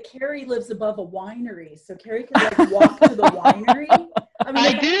 it's that Carrie lives above a winery, so Carrie can like walk to the winery. I mean,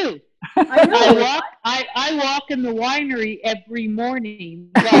 I do. I know. I walk in the winery every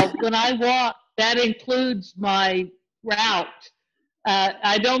morning. Well, when I walk, that includes my route.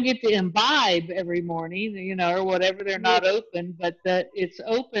 I don't get to imbibe every morning, you know, or whatever. They're not open, but it's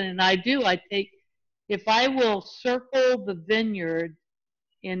open, and I do. If I will circle the vineyard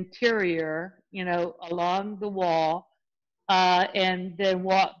interior, you know, along the wall, and then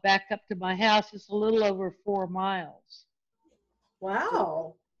walk back up to my house, it's a little over 4 miles.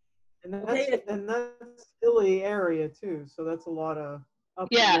 Wow. And that's hilly area too, so that's a lot of. up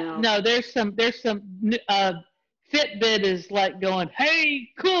and Yeah, down. no, there's some Fitbit is like going, hey,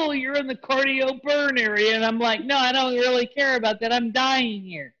 cool, you're in the cardio burn area. And I'm like, no, I don't really care about that. I'm dying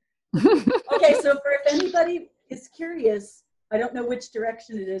here. Okay, so for if anybody is curious, I don't know which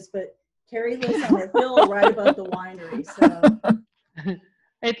direction it is, but Carrie lives on a hill right above the winery. So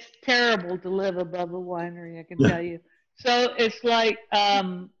It's terrible to live above a winery, I can tell you. So it's like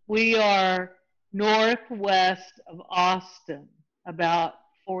we are northwest of Austin, about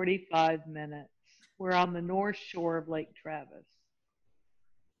 45 minutes. We're on the north shore of Lake Travis.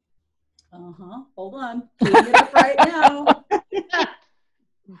 hold on, doing it up right now.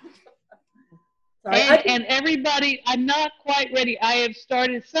 Sorry, And everybody, I'm not quite ready. I have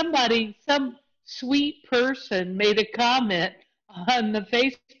started, some sweet person made a comment on the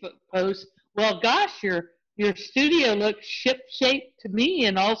Facebook post. Well, gosh, your studio looks ship-shaped to me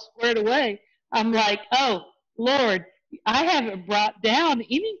and all squared away. I'm like, oh, Lord, I haven't brought down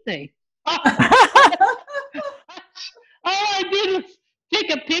anything. All I did was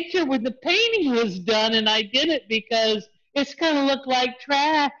take a picture when the painting was done, and I did it because it's going to look like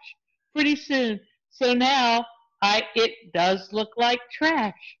trash pretty soon. So now it does look like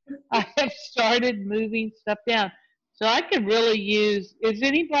trash. I have started moving stuff down. So I could really use, is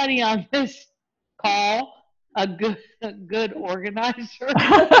anybody on this call a good organizer?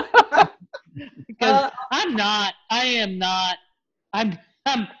 Because I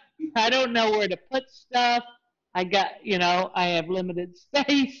don't know where to put stuff. I have limited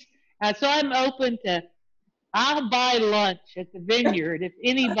space. So I'm open to, I'll buy lunch at the vineyard if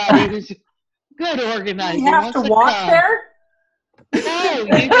anybody who's good organizer You have wants to to walk come. there?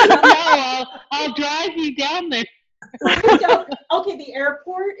 No, I'll drive you down there. Okay, the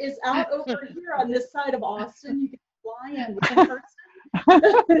airport is out over here on this side of Austin. You can fly in one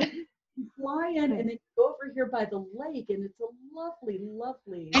person. You fly in and then you go over here by the lake, and it's a lovely,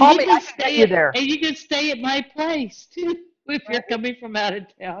 lovely. Call me, I can get you there. And you can stay at my place too if you're coming from out of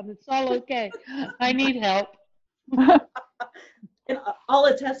town. It's all okay. I need help. And I'll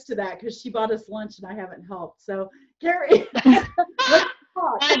attest to that because she bought us lunch and I haven't helped. So, Carrie,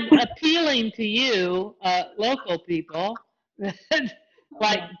 I'm appealing to you, local people,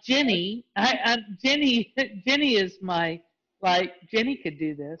 like Jenny. Jenny is Jenny could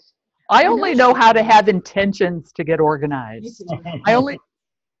do this. I only know how to have intentions to get organized.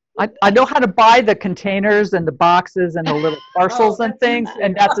 I know how to buy the containers and the boxes and the little parcels and things,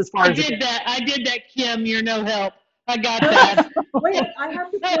 and that's as far as it gets. I did that, Kim. You're no help. I got that. Wait, I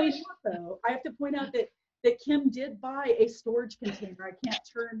have to point out though. I have to point out that Kim did buy a storage container. I can't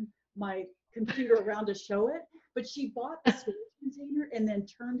turn my computer around to show it, but she bought the storage container and then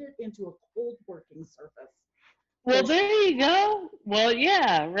turned it into a cold working surface. Well, there you go. Well,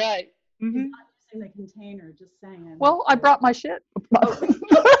 yeah, right. She's not using the container, just saying. Well, I brought my shit.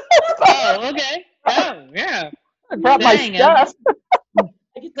 Oh, okay. Oh, yeah. I brought my stuff.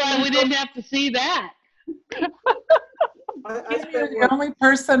 Well, we didn't have to see that. You're the only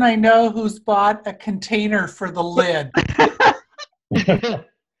person I know who's bought a container for the lid.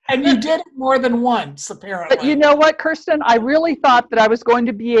 And you did it more than once, apparently. But you know what, Kirsten? I really thought that I was going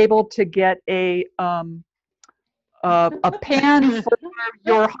to be able to get a pan for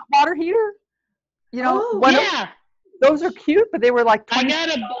your hot water heater. You know, those are cute, but they were like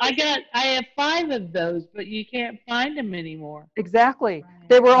 $20. I have 5 of those, but you can't find them anymore. Exactly.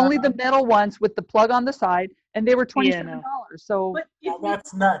 They were only the metal ones with the plug on the side, and they were $27. So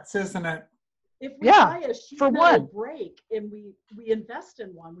that's nuts, isn't it? If we buy a sheet metal break and we invest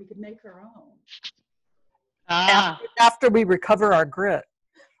in one, we could make our own. After we recover our grit.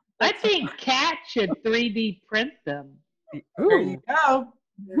 I think Kat should 3D print them. There you go.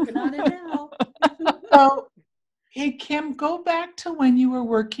 Working on it now. So, hey, Kim, go back to when you were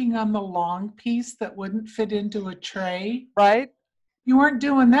working on the long piece that wouldn't fit into a tray. Right. You weren't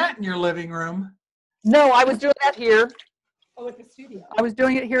doing that in your living room. No, I was doing that here. Oh, at the studio. I was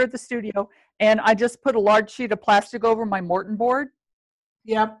doing it here at the studio, and I just put a large sheet of plastic over my Morton board.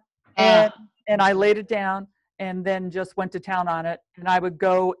 Yep. And I laid it down and then just went to town on it. And I would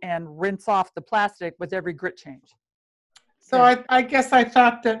go and rinse off the plastic with every grit change. So I guess I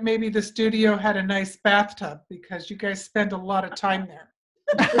thought that maybe the studio had a nice bathtub because you guys spend a lot of time there.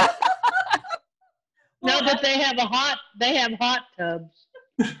 No, but they have hot tubs.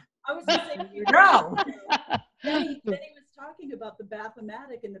 I was going to say, no. Benny was talking about the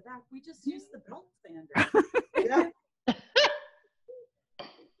Bath-O-Matic in the back. We just use the belt sander. Yeah.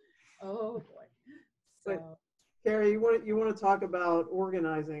 Oh boy. So, Carrie, you want to talk about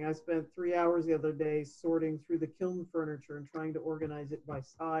organizing? I spent 3 hours the other day sorting through the kiln furniture and trying to organize it by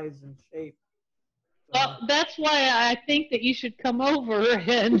size and shape. Well, that's why I think that you should come over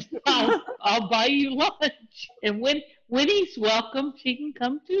and I'll buy you lunch. And when Winnie's welcome, she can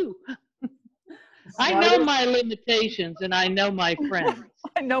come too. I know my limitations and I know my friends.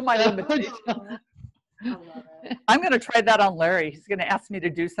 I know my limitations. I love it. I'm going to try that on Larry. He's going to ask me to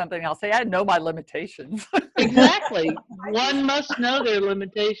do something. I'll say, I know my limitations. Exactly. One must know their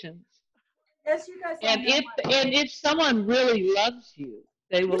limitations. As you guys all And know, if someone really loves you,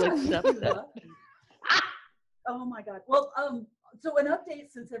 they will accept that. Oh my God. Well, so an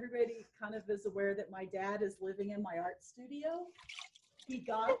update, since everybody kind of is aware that my dad is living in my art studio. He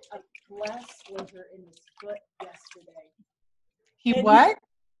got a glass splinter in his foot yesterday. He what?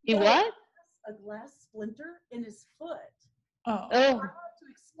 He what? A glass splinter in his foot. Oh. I had to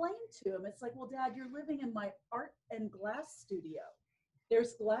explain to him. It's like, well, Dad, you're living in my art and glass studio.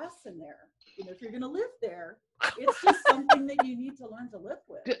 There's glass in there. You know, if you're going to live there, it's just something that you need to learn to live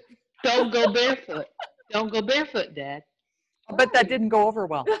with. Don't go barefoot. Don't go barefoot, Dad. But that didn't go over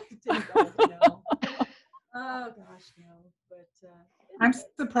well. It didn't go, no. Oh gosh, no. But I'm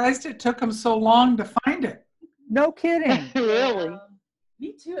surprised it took him so long to find it. No kidding. Really?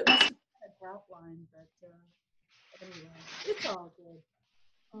 Me too. It must have been a grout line, but anyway, it's all good.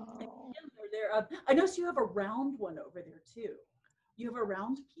 Oh. There. I noticed you have a round one over there too. You have a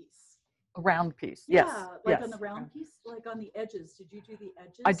round piece. A round piece. Yes. Yeah, like yes. on the round piece, like on the edges. Did you do the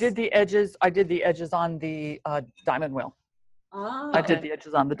edges? I did the edges. I did the edges on the diamond wheel. Ah, I did the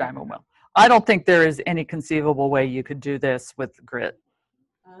edges on the diamond wheel. I don't think there is any conceivable way you could do this with grit.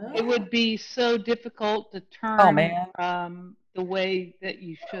 It would be so difficult to turn Oh, man. The way that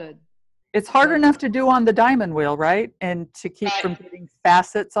you should. It's hard enough to do on the diamond wheel, right? And to keep Right. from getting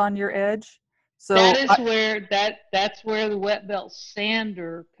facets on your edge. So That is that's where the wet belt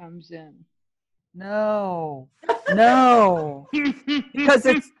sander comes in. no,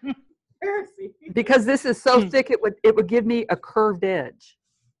 because this is so thick, it would give me a curved edge.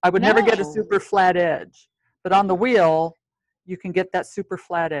 I would never get a No. super flat edge. But on the wheel, you can get that super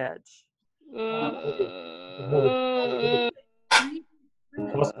flat edge.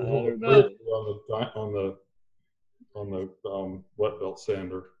 On the wet belt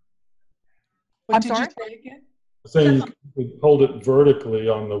sander. What I'm did sorry? you say again? I'm saying you could hold it vertically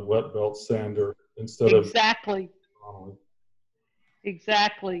on the wet belt sander instead of Exactly.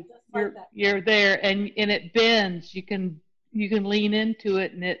 Exactly. Just like that. You're there and it bends. You can lean into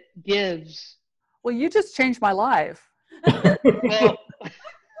it and it gives. Well, you just changed my life. Well,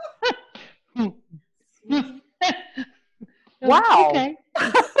 Wow. Okay.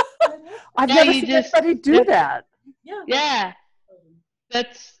 I've Yeah, never you seen just- anybody do that. Yeah. Yeah.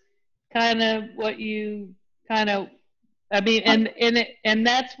 That's kind of what you I mean, and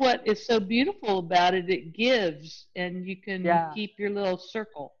that's what is so beautiful about it. It gives, and you can Yeah. keep your little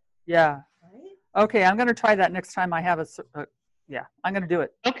circle. Yeah. Right? Okay, I'm going to try that next time I have yeah, I'm going to do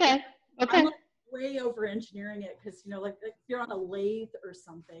it. Okay. Okay. I'm like way over engineering it because, you know, like if you're on a lathe or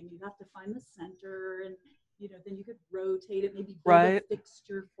something, you have to find the center and, you know, then you could rotate it, maybe build Right. a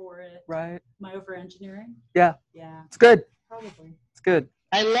fixture for it. Right. Am I over engineering? Yeah. Yeah, It's good. probably. It's good.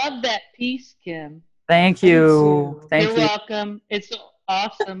 I love that piece, Kim. Thank Me you. too. Thank You're you. welcome. It's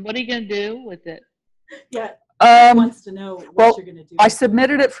awesome. What are you going to do with it? Yeah, wants to know what well, you're going to do. I with it.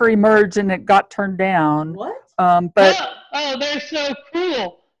 submitted it for Emerge and it got turned down. What? But oh, they're so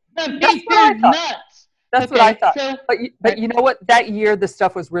cool. I mean, That's what I they're thought. nuts. that's what I thought. So, But you know what? That year the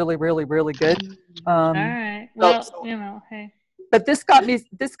stuff was really, really, really good. all right. Well, so- you know, hey. But this got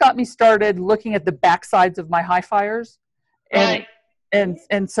me started looking at the back sides of my high fires. Right.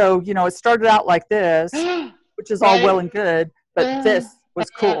 And so, you know, it started out like this, which is all Right. well and good, but this was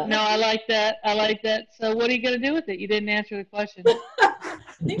cool. No, I like that. I like that. So what are you going to do with it? You didn't answer the question.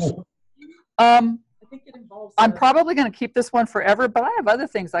 I think it involves. I'm probably going to keep this one forever, but I have other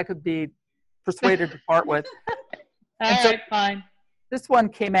things I could be persuaded to part with. All so- right, fine. This one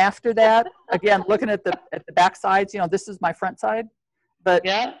came after that. Again, looking at the back sides, you know, this is my front side, but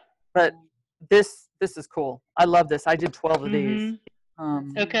Yeah. this is cool. I love this. I did 12 of these.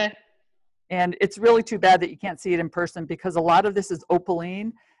 Okay. And it's really too bad that you can't see it in person because a lot of this is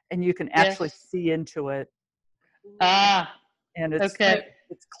opaline and you can actually Yes. see into it. Ah, And it's okay.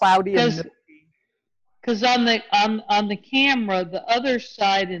 it's cloudy and Because on the camera, the other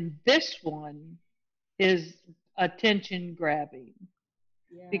side in this one is attention grabbing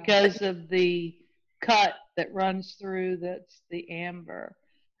Yeah. because of the cut that runs through. That's the amber.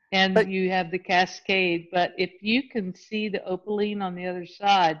 And But- you have the cascade, but if you can see the opaline on the other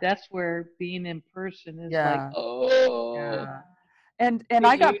side, that's where being in person is Yeah. like, oh, Yeah. And Did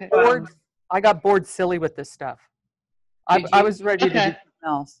I got you- bored. I got bored silly with this stuff. I Did you? was ready to do Okay. something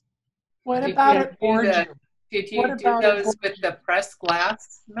else. What Did about you it do orange? the- Did What you do about it those with the pressed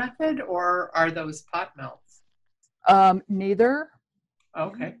glass method, or are those pot melts? Neither.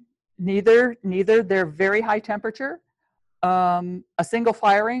 Okay. Neither. They're very high temperature. A single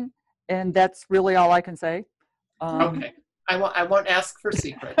firing, and that's really all I can say. Okay. I won't ask for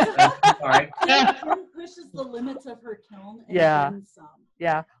secrets. I'm sorry. Kim pushes the limits of her kiln and then some.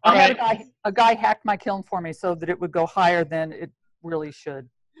 Yeah. All I had right. a guy hacked my kiln for me so that it would go higher than it really should.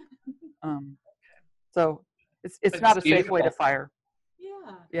 So it's It's not a safe way to beautiful. fire.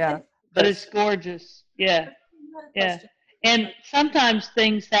 Yeah. Yeah. But it's gorgeous. Yeah. You had a Yeah. question. And sometimes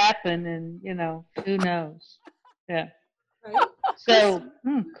things happen and, who knows? Yeah. Right? So,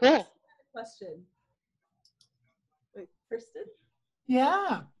 cool. Question. Wait, Kristen?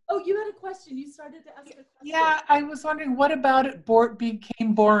 Yeah. Oh, you had a question. You started to ask a question. Yeah, I was wondering, what about it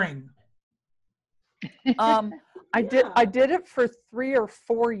became boring? I did it for 3 or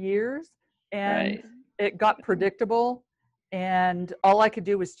 4 years, and Right. it got predictable, and all I could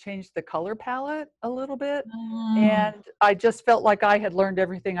do was change the color palette a little bit, and I just felt like I had learned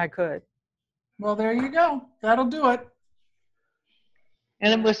everything I could. Well, there you go. That'll do it.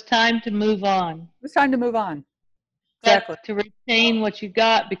 And it was time to move on. It was time to move on. But Exactly. to retain what you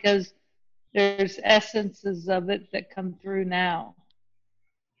got, because there's essences of it that come through now.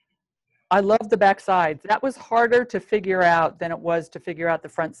 I love the back sides. That was harder to figure out than it was to figure out the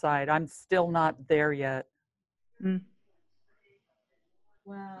front side. I'm still not there yet.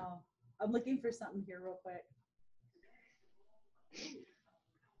 Wow. I'm looking for something here real quick.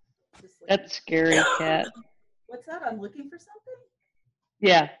 That's scary, Kat. What's that? I'm looking for something?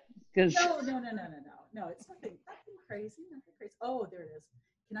 Yeah. Because No, it's nothing crazy, nothing crazy. Oh, there it is.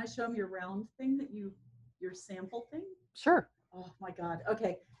 Can I show them your round thing your sample thing? Sure. Oh my God.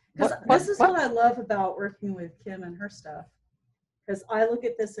 Okay. Because this is what I love about working with Kim and her stuff. Because I look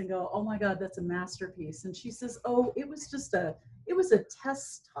at this and go, oh my God, that's a masterpiece. And she says, oh, it was a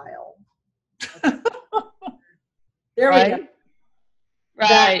test tile. There we go.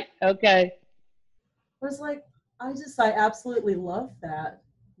 Right. Okay. I was like, I absolutely love that.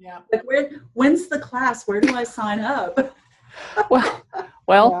 Yeah. Like, when's the class? Where do I sign up? Well,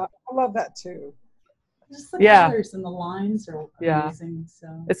 Yeah, I love that too. Just the colors and the lines are amazing.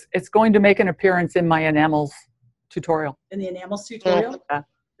 So it's going to make an appearance in my enamels tutorial. In the enamels tutorial? Yeah.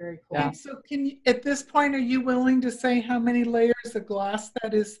 Very cool. Yeah. Okay, so can you, at this point, are you willing to say how many layers of glass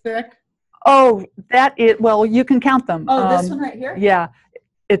that is thick? Oh, well, you can count them. Oh, this one right here? Yeah.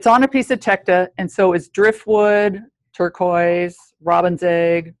 It's on a piece of Tekta, and so it's driftwood, turquoise, robin's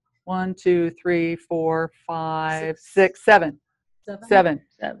egg, 1, 2, 3, 4, 5, 6, 7. 7.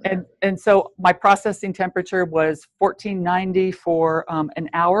 And so my processing temperature was 1490 for an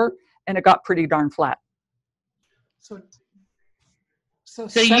hour, and it got pretty darn flat. So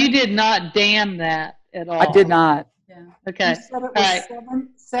you did not dam that at all? I did not. Yeah. Okay. You said it was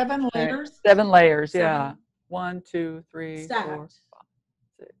seven layers? 7 layers, yeah. 1, 2, 3, Stacked. 4, 5,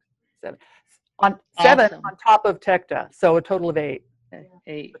 6, 7. On 7 on top of Tekta, so a total of 8. Okay.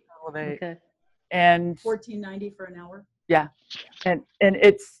 8. A total of 8. Okay. And 1490 for an hour. yeah, and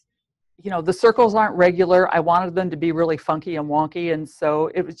it's, the circles aren't regular. I wanted them to be really funky and wonky, and so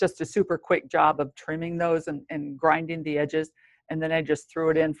it was just a super quick job of trimming those and grinding the edges, and then I just threw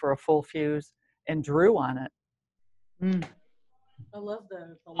it in for a full fuse and drew on it. I love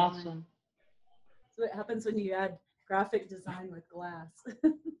the Awesome. line. So it happens when you add graphic design with glass.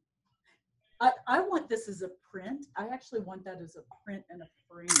 I want this as a print. I actually want that as a print and a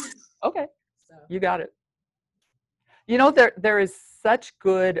frame. Okay, So you got it. There is such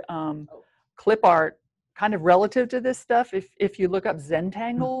good clip art kind of relative to this stuff. If you look up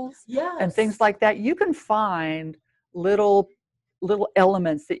Zentangles and things like that, you can find little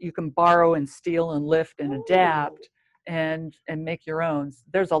elements that you can borrow and steal and lift and adapt and make your own.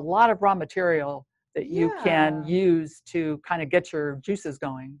 There's a lot of raw material that you can use to kind of get your juices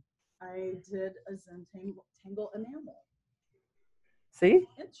going. I did a Zentangle enamel. See?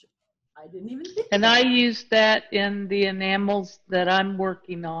 I didn't even think And I use that in the enamels that I'm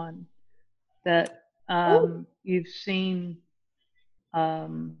working on that you've seen,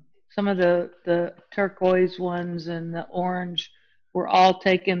 some of the turquoise ones and the orange were all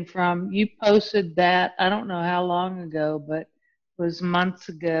taken from, you posted that, I don't know how long ago, but it was months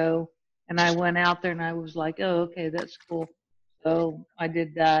ago. And I went out there and I was like, oh, okay, that's cool. So I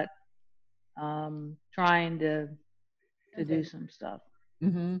did that, trying to do some stuff.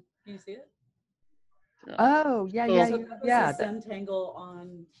 Mm-hmm. Can you see it? So, oh, yeah, cool. yeah, So that was yeah. a Zentangle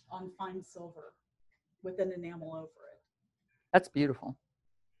on fine silver with an enamel over it. That's beautiful.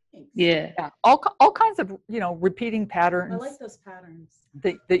 Thanks. Yeah. Yeah, all kinds of, repeating patterns I like those patterns.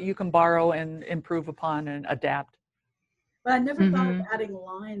 that you can borrow and improve upon and adapt. But I never thought of adding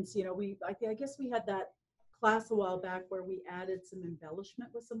lines. I guess we had that class a while back where we added some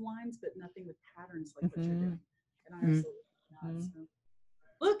embellishment with some lines, but nothing with patterns like what you're doing. And I absolutely not. So.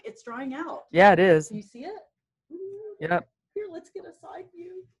 Look, it's drying out. Yeah, it is. Do you see it? Ooh. Yep. Here, let's get a side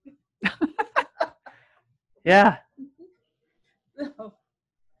view. Yeah.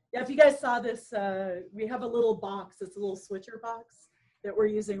 Yeah, if you guys saw this, we have a little box. It's a little switcher box that we're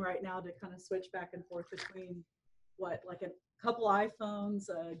using right now to kind of switch back and forth between like a couple iPhones,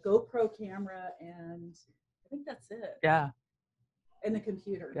 a GoPro camera, and I think that's it. Yeah. And the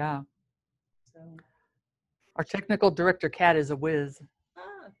computer. Yeah. So. Our technical director, Kat, is a whiz.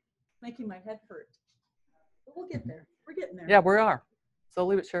 Making my head hurt. But we'll get there. We're getting there. Yeah, we are.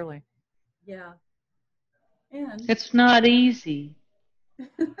 Slowly but surely. Yeah. And it's not easy.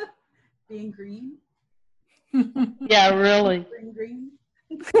 Being green. Yeah, really. Green.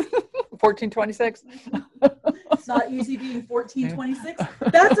 1426. It's not easy being 1426.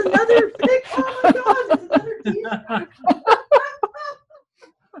 That's another pick. Oh my God, it's another t-shirt.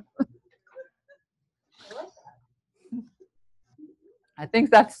 I think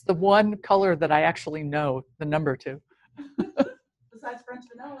that's the one color that I actually know the number to. Besides French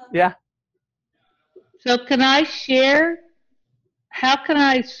vanilla. Yeah. So can I share? How can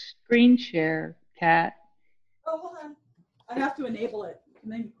I screen share, Kat? Oh, hold on. I have to enable it.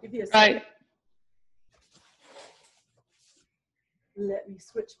 Can I give you a second? Right. Let me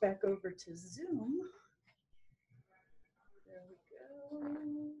switch back over to Zoom. There we go.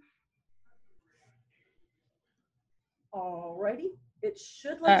 Alrighty. It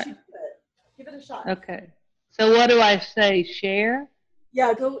should let you do it. Give it a shot. Okay. So what do I say? Share?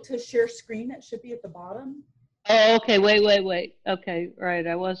 Yeah, go to share screen. It should be at the bottom. Oh, okay. Wait. Okay, right.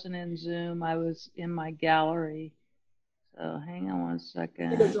 I wasn't in Zoom. I was in my gallery. So hang on one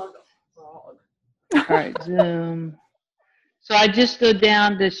second. All right, Zoom. So I just go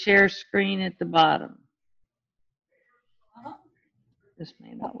down to share screen at the bottom. This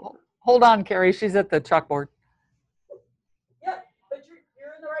may not work. Hold on, Carrie. She's at the chalkboard. Yep, but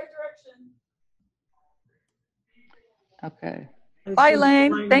you're in the right direction. Okay. Bye,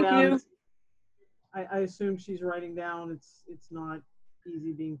 Elaine. Thank you. I assume she's writing down it's not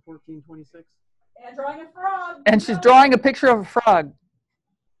easy being 1426. And drawing a frog. And she's drawing a picture of a frog.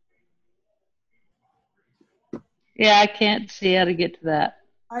 Yeah, I can't see how to get to that.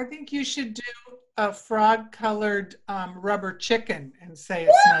 I think you should do a frog-colored rubber chicken and say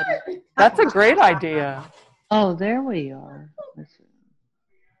it's not. That's a great idea. Oh, there we are. I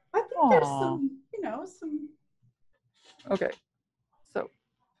think there's some, some. Okay. So.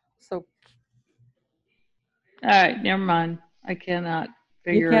 All right, never mind. I cannot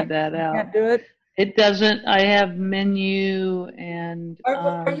figure that out. You can't do it? It doesn't. I have menu and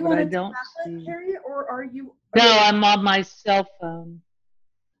Are you but on I a don't tablet, see. Harriet, or are you? No, I'm on my cell phone.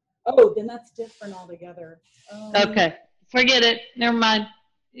 Oh, then that's different altogether. Okay, forget it. Never mind.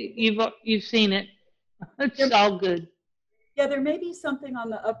 You've seen it. It's all good. Yeah, there may be something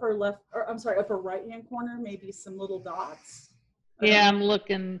on the upper left, or I'm sorry, upper right-hand corner. Maybe some little dots. Yeah, I'm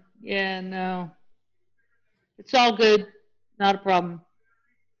looking. Yeah, no. It's all good. Not a problem.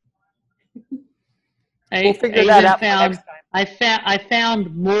 We'll figure that out next time. I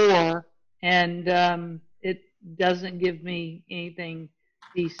found more, and it doesn't give me anything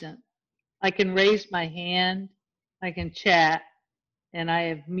decent. I can raise my hand, I can chat, and I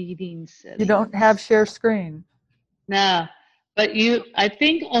have meetings set. You don't have share screen. No, but I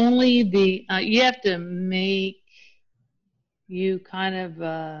think only you have to make you kind of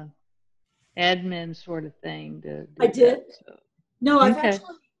admin sort of thing to do I did. that, so. No, I've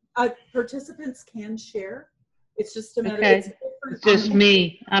actually, participants can share. It's just a matter it's just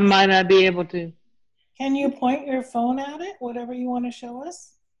me. I might not be able to. Can you point your phone at it, whatever you want to show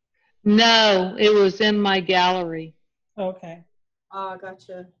us? No, it was in my gallery. Okay.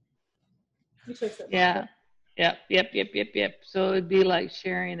 Gotcha. Let me check that. Yeah. Yep. So it'd be like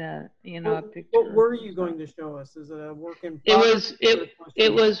sharing a picture. What were you going to show us? Is it a work in progress?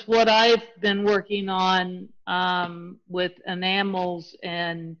 It was what I've been working on with enamels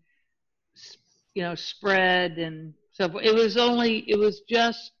and spread and so forth. It was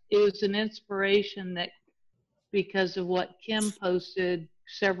an inspiration that because of what Kim posted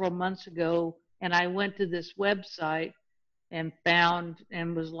several months ago, and I went to this website and found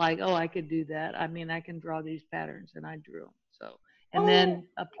and was like, oh, I could do that. I mean, I can draw these patterns, and I drew them. So, and then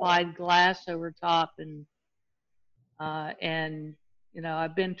applied glass over top, and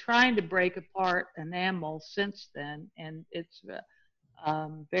I've been trying to break apart enamel since then, and it's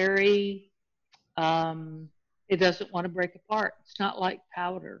very, it doesn't want to break apart. It's not like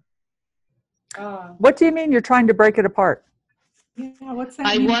powder. What do you mean you're trying to break it apart? Yeah, what's that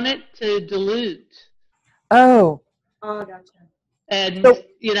I mean? want it to dilute. Oh. Oh, gotcha. And, So,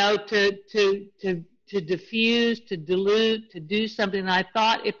 you know, to diffuse, to dilute, to do something. And I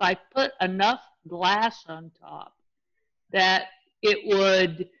thought if I put enough glass on top, that it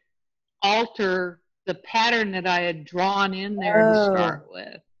would alter the pattern that I had drawn in there to start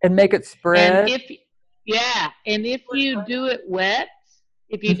with. And make it spread? And if you do it wet,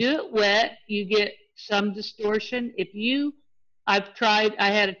 you get some distortion. I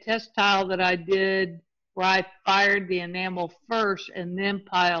had a test tile that I did where I fired the enamel first and then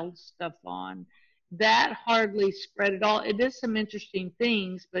piled stuff on. That hardly spread at all. It did some interesting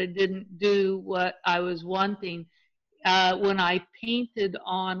things, but it didn't do what I was wanting. When I painted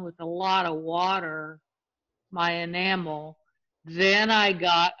on with a lot of water my enamel, then I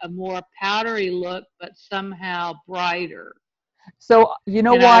got a more powdery look, but somehow brighter. So you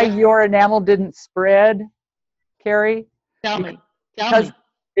know why your enamel didn't spread, Carrie? Tell me.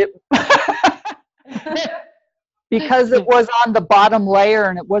 Because it was on the bottom layer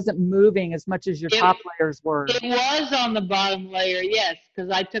and it wasn't moving as much as your top layers were. It was on the bottom layer, yes, because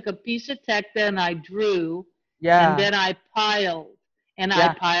I took a piece of Tecta and I drew, and then I piled, and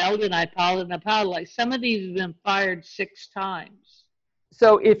I piled, and I piled, and I piled. Like some of these have been fired 6 times.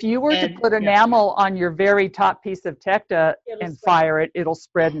 So if you were to put enamel on your very top piece of Tecta and fire it, it'll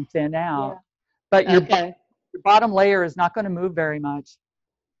spread and thin out. But your bottom layer is not going to move very much.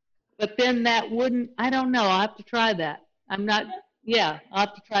 But then that wouldn't, I don't know, I'll have to try that. I'll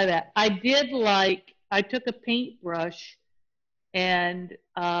have to try that. I took a paintbrush and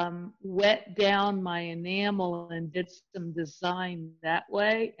wet down my enamel and did some design that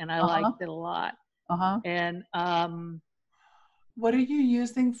way, and I liked it a lot. And what are you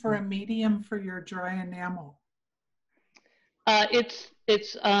using for a medium for your dry enamel?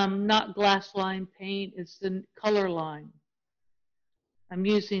 It's not glass line paint, it's the color line. I'm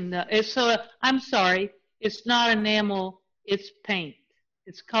using I'm sorry, it's not enamel, it's paint.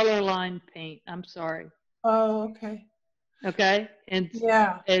 It's color line paint. I'm sorry. Oh, okay. Okay? And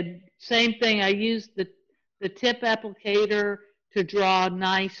same thing, I used the tip applicator to draw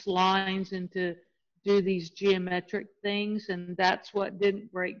nice lines and to do these geometric things, and that's what didn't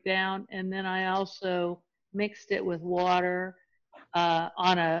break down. And then I also mixed it with water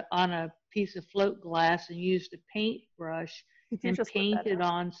on a piece of float glass and used a paintbrush and painted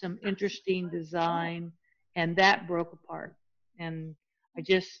on some interesting design, and that broke apart. And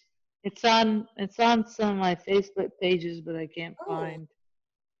it's on some of my Facebook pages, but I can't find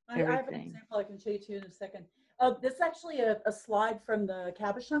everything. I have an example I can show you too in a second. This is actually a slide from the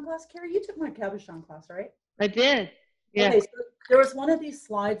cabochon class. Carrie, you took my cabochon class, right? I did. Yeah. Okay, so there was one of these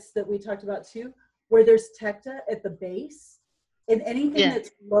slides that we talked about too, where there's Tecta at the base, and anything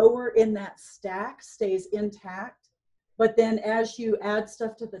that's lower in that stack stays intact. But then as you add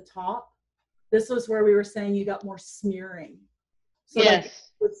stuff to the top, this was where we were saying you got more smearing. So like it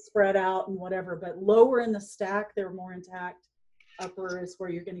would spread out and whatever, but lower in the stack, they're more intact. Upper is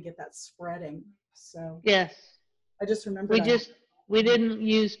where you're going to get that spreading. So I just remember we didn't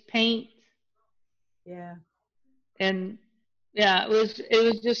use paint. Yeah. And it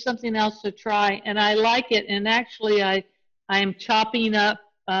was just something else to try, and I like it. And actually I am chopping up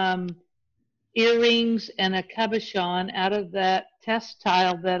earrings and a cabochon out of that test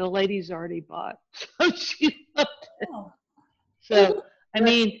tile that a lady's already bought. So she loved it. So I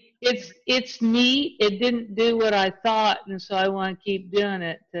mean, it's neat. It didn't do what I thought, and so I want to keep doing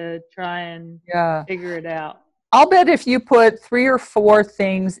it to try and figure it out. I'll bet if you put 3 or 4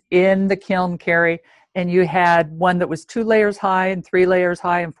 things in the kiln, Carrie, and you had one that was 2 layers high and 3 layers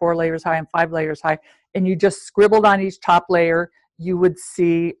high and 4 layers high and 5 layers high, and you just scribbled on each top layer, you would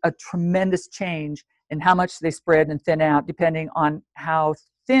see a tremendous change in how much they spread and thin out depending on how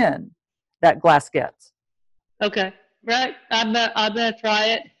thin that glass gets. Okay, right. I'm gonna try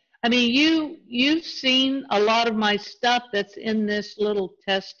it. I mean, you've seen a lot of my stuff that's in this little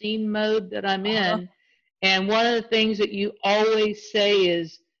testing mode that I'm in, and one of the things that you always say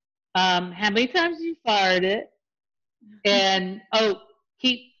is, how many times have you fired it, and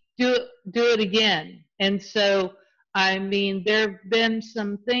do it again. And so, I mean, there have been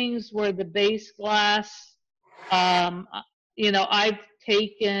some things where the base glass, I've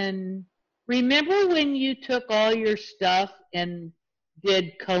taken, remember when you took all your stuff and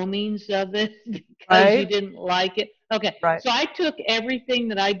did combings of it because you didn't like it? Okay, so I took everything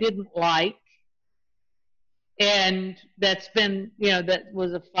that I didn't like, and that's been, that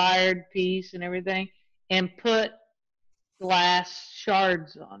was a fired piece and everything, and put glass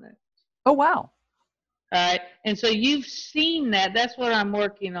shards on it. Oh, wow. All right. And so you've seen that. That's what I'm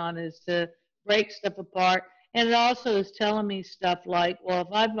working on, is to break stuff apart. And it also is telling me stuff like, well, if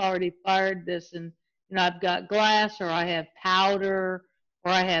I've already fired this and I've got glass, or I have powder,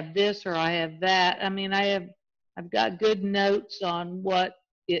 or I have this, or I have that. I mean, I've got good notes on what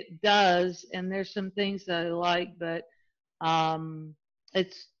it does, and there's some things that I like, but I've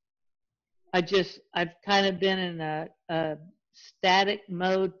kind of been in a static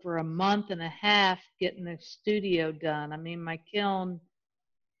mode for a month and a half getting the studio done. I mean, my kiln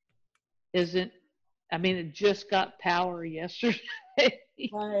it just got power yesterday.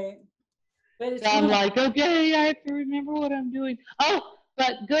 Right. But it's So I'm not. like, okay, I have to remember what I'm doing. Oh,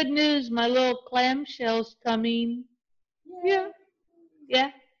 but good news, my little clamshell's coming. Yay.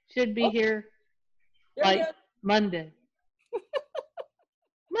 Yeah, should be here There like you go. Monday. This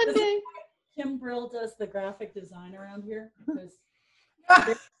is Monday. why Kim Brill does the graphic design around here, because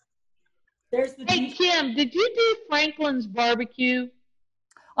there's the Hey, Kim, did you do Franklin's barbecue?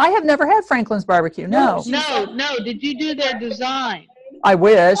 I have never had Franklin's barbecue. No. No. Did you do their design? I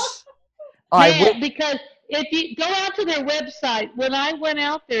wish. Yeah, because if you go out to their website, when I went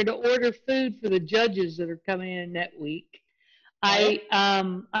out there to order food for the judges that are coming in that week, I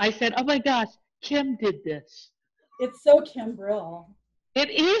said, oh my gosh, Kim did this. It's so Kim Brill. It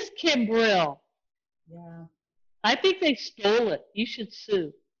is Kim Brill. Yeah. I think they stole it. You should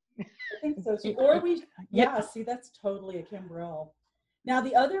sue. I think so too. Or see, that's totally a Kim Brill. Now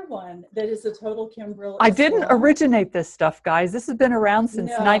the other one that is a total Kim Brill. I didn't originate this stuff, guys. This has been around since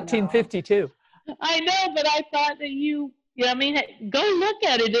 1952. I know, but I thought that go look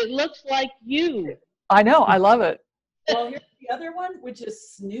at it. It looks like you. I know. I love it. Well, here's the other one, which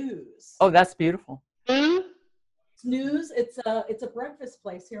is Snooze. Oh, that's beautiful. Who? Snooze. It's a breakfast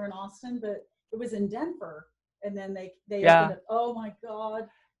place here in Austin, but it was in Denver, and then they opened it. Oh my God!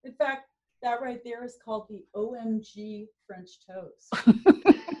 In fact, that right there is called the OMG French toast.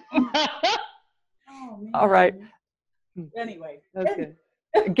 Oh man. All right. Anyway. Okay.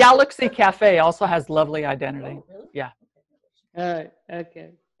 Galaxy Cafe also has lovely identity. Oh, really? Yeah. All right.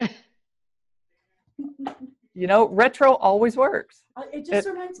 Okay. Retro always works. It just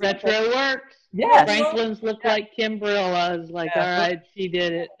reminds me. Retro works. Yes. Franklin's look like Kim Brill. I was like, all right, she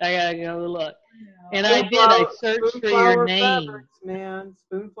did it. I gotta go look. And I did. I searched for your name. Fabrics, man.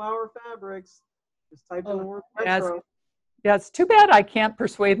 Spoonflower Fabrics. Just type in the word retro. Yeah, it's too bad I can't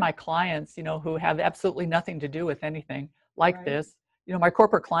persuade my clients, who have absolutely nothing to do with anything like this. My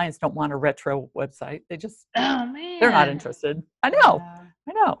corporate clients don't want a retro website. They just, they're not interested. I know.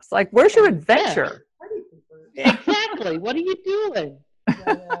 It's like, where's your adventure? Exactly. What are you doing?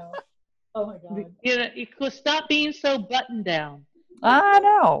 Oh my God. You could stop being so buttoned down. I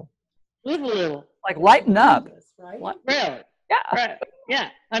know. Live a little. Like, lighten up. Right? Really? Yeah. Right. Yeah.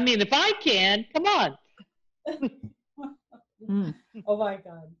 I mean, if I can, come on. Oh my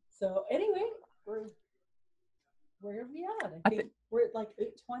God. So anyway, where are we at? I think we're at like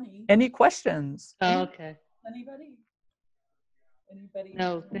 8:20. Any questions? Oh, okay. Anybody?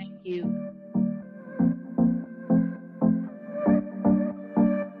 No, thank you.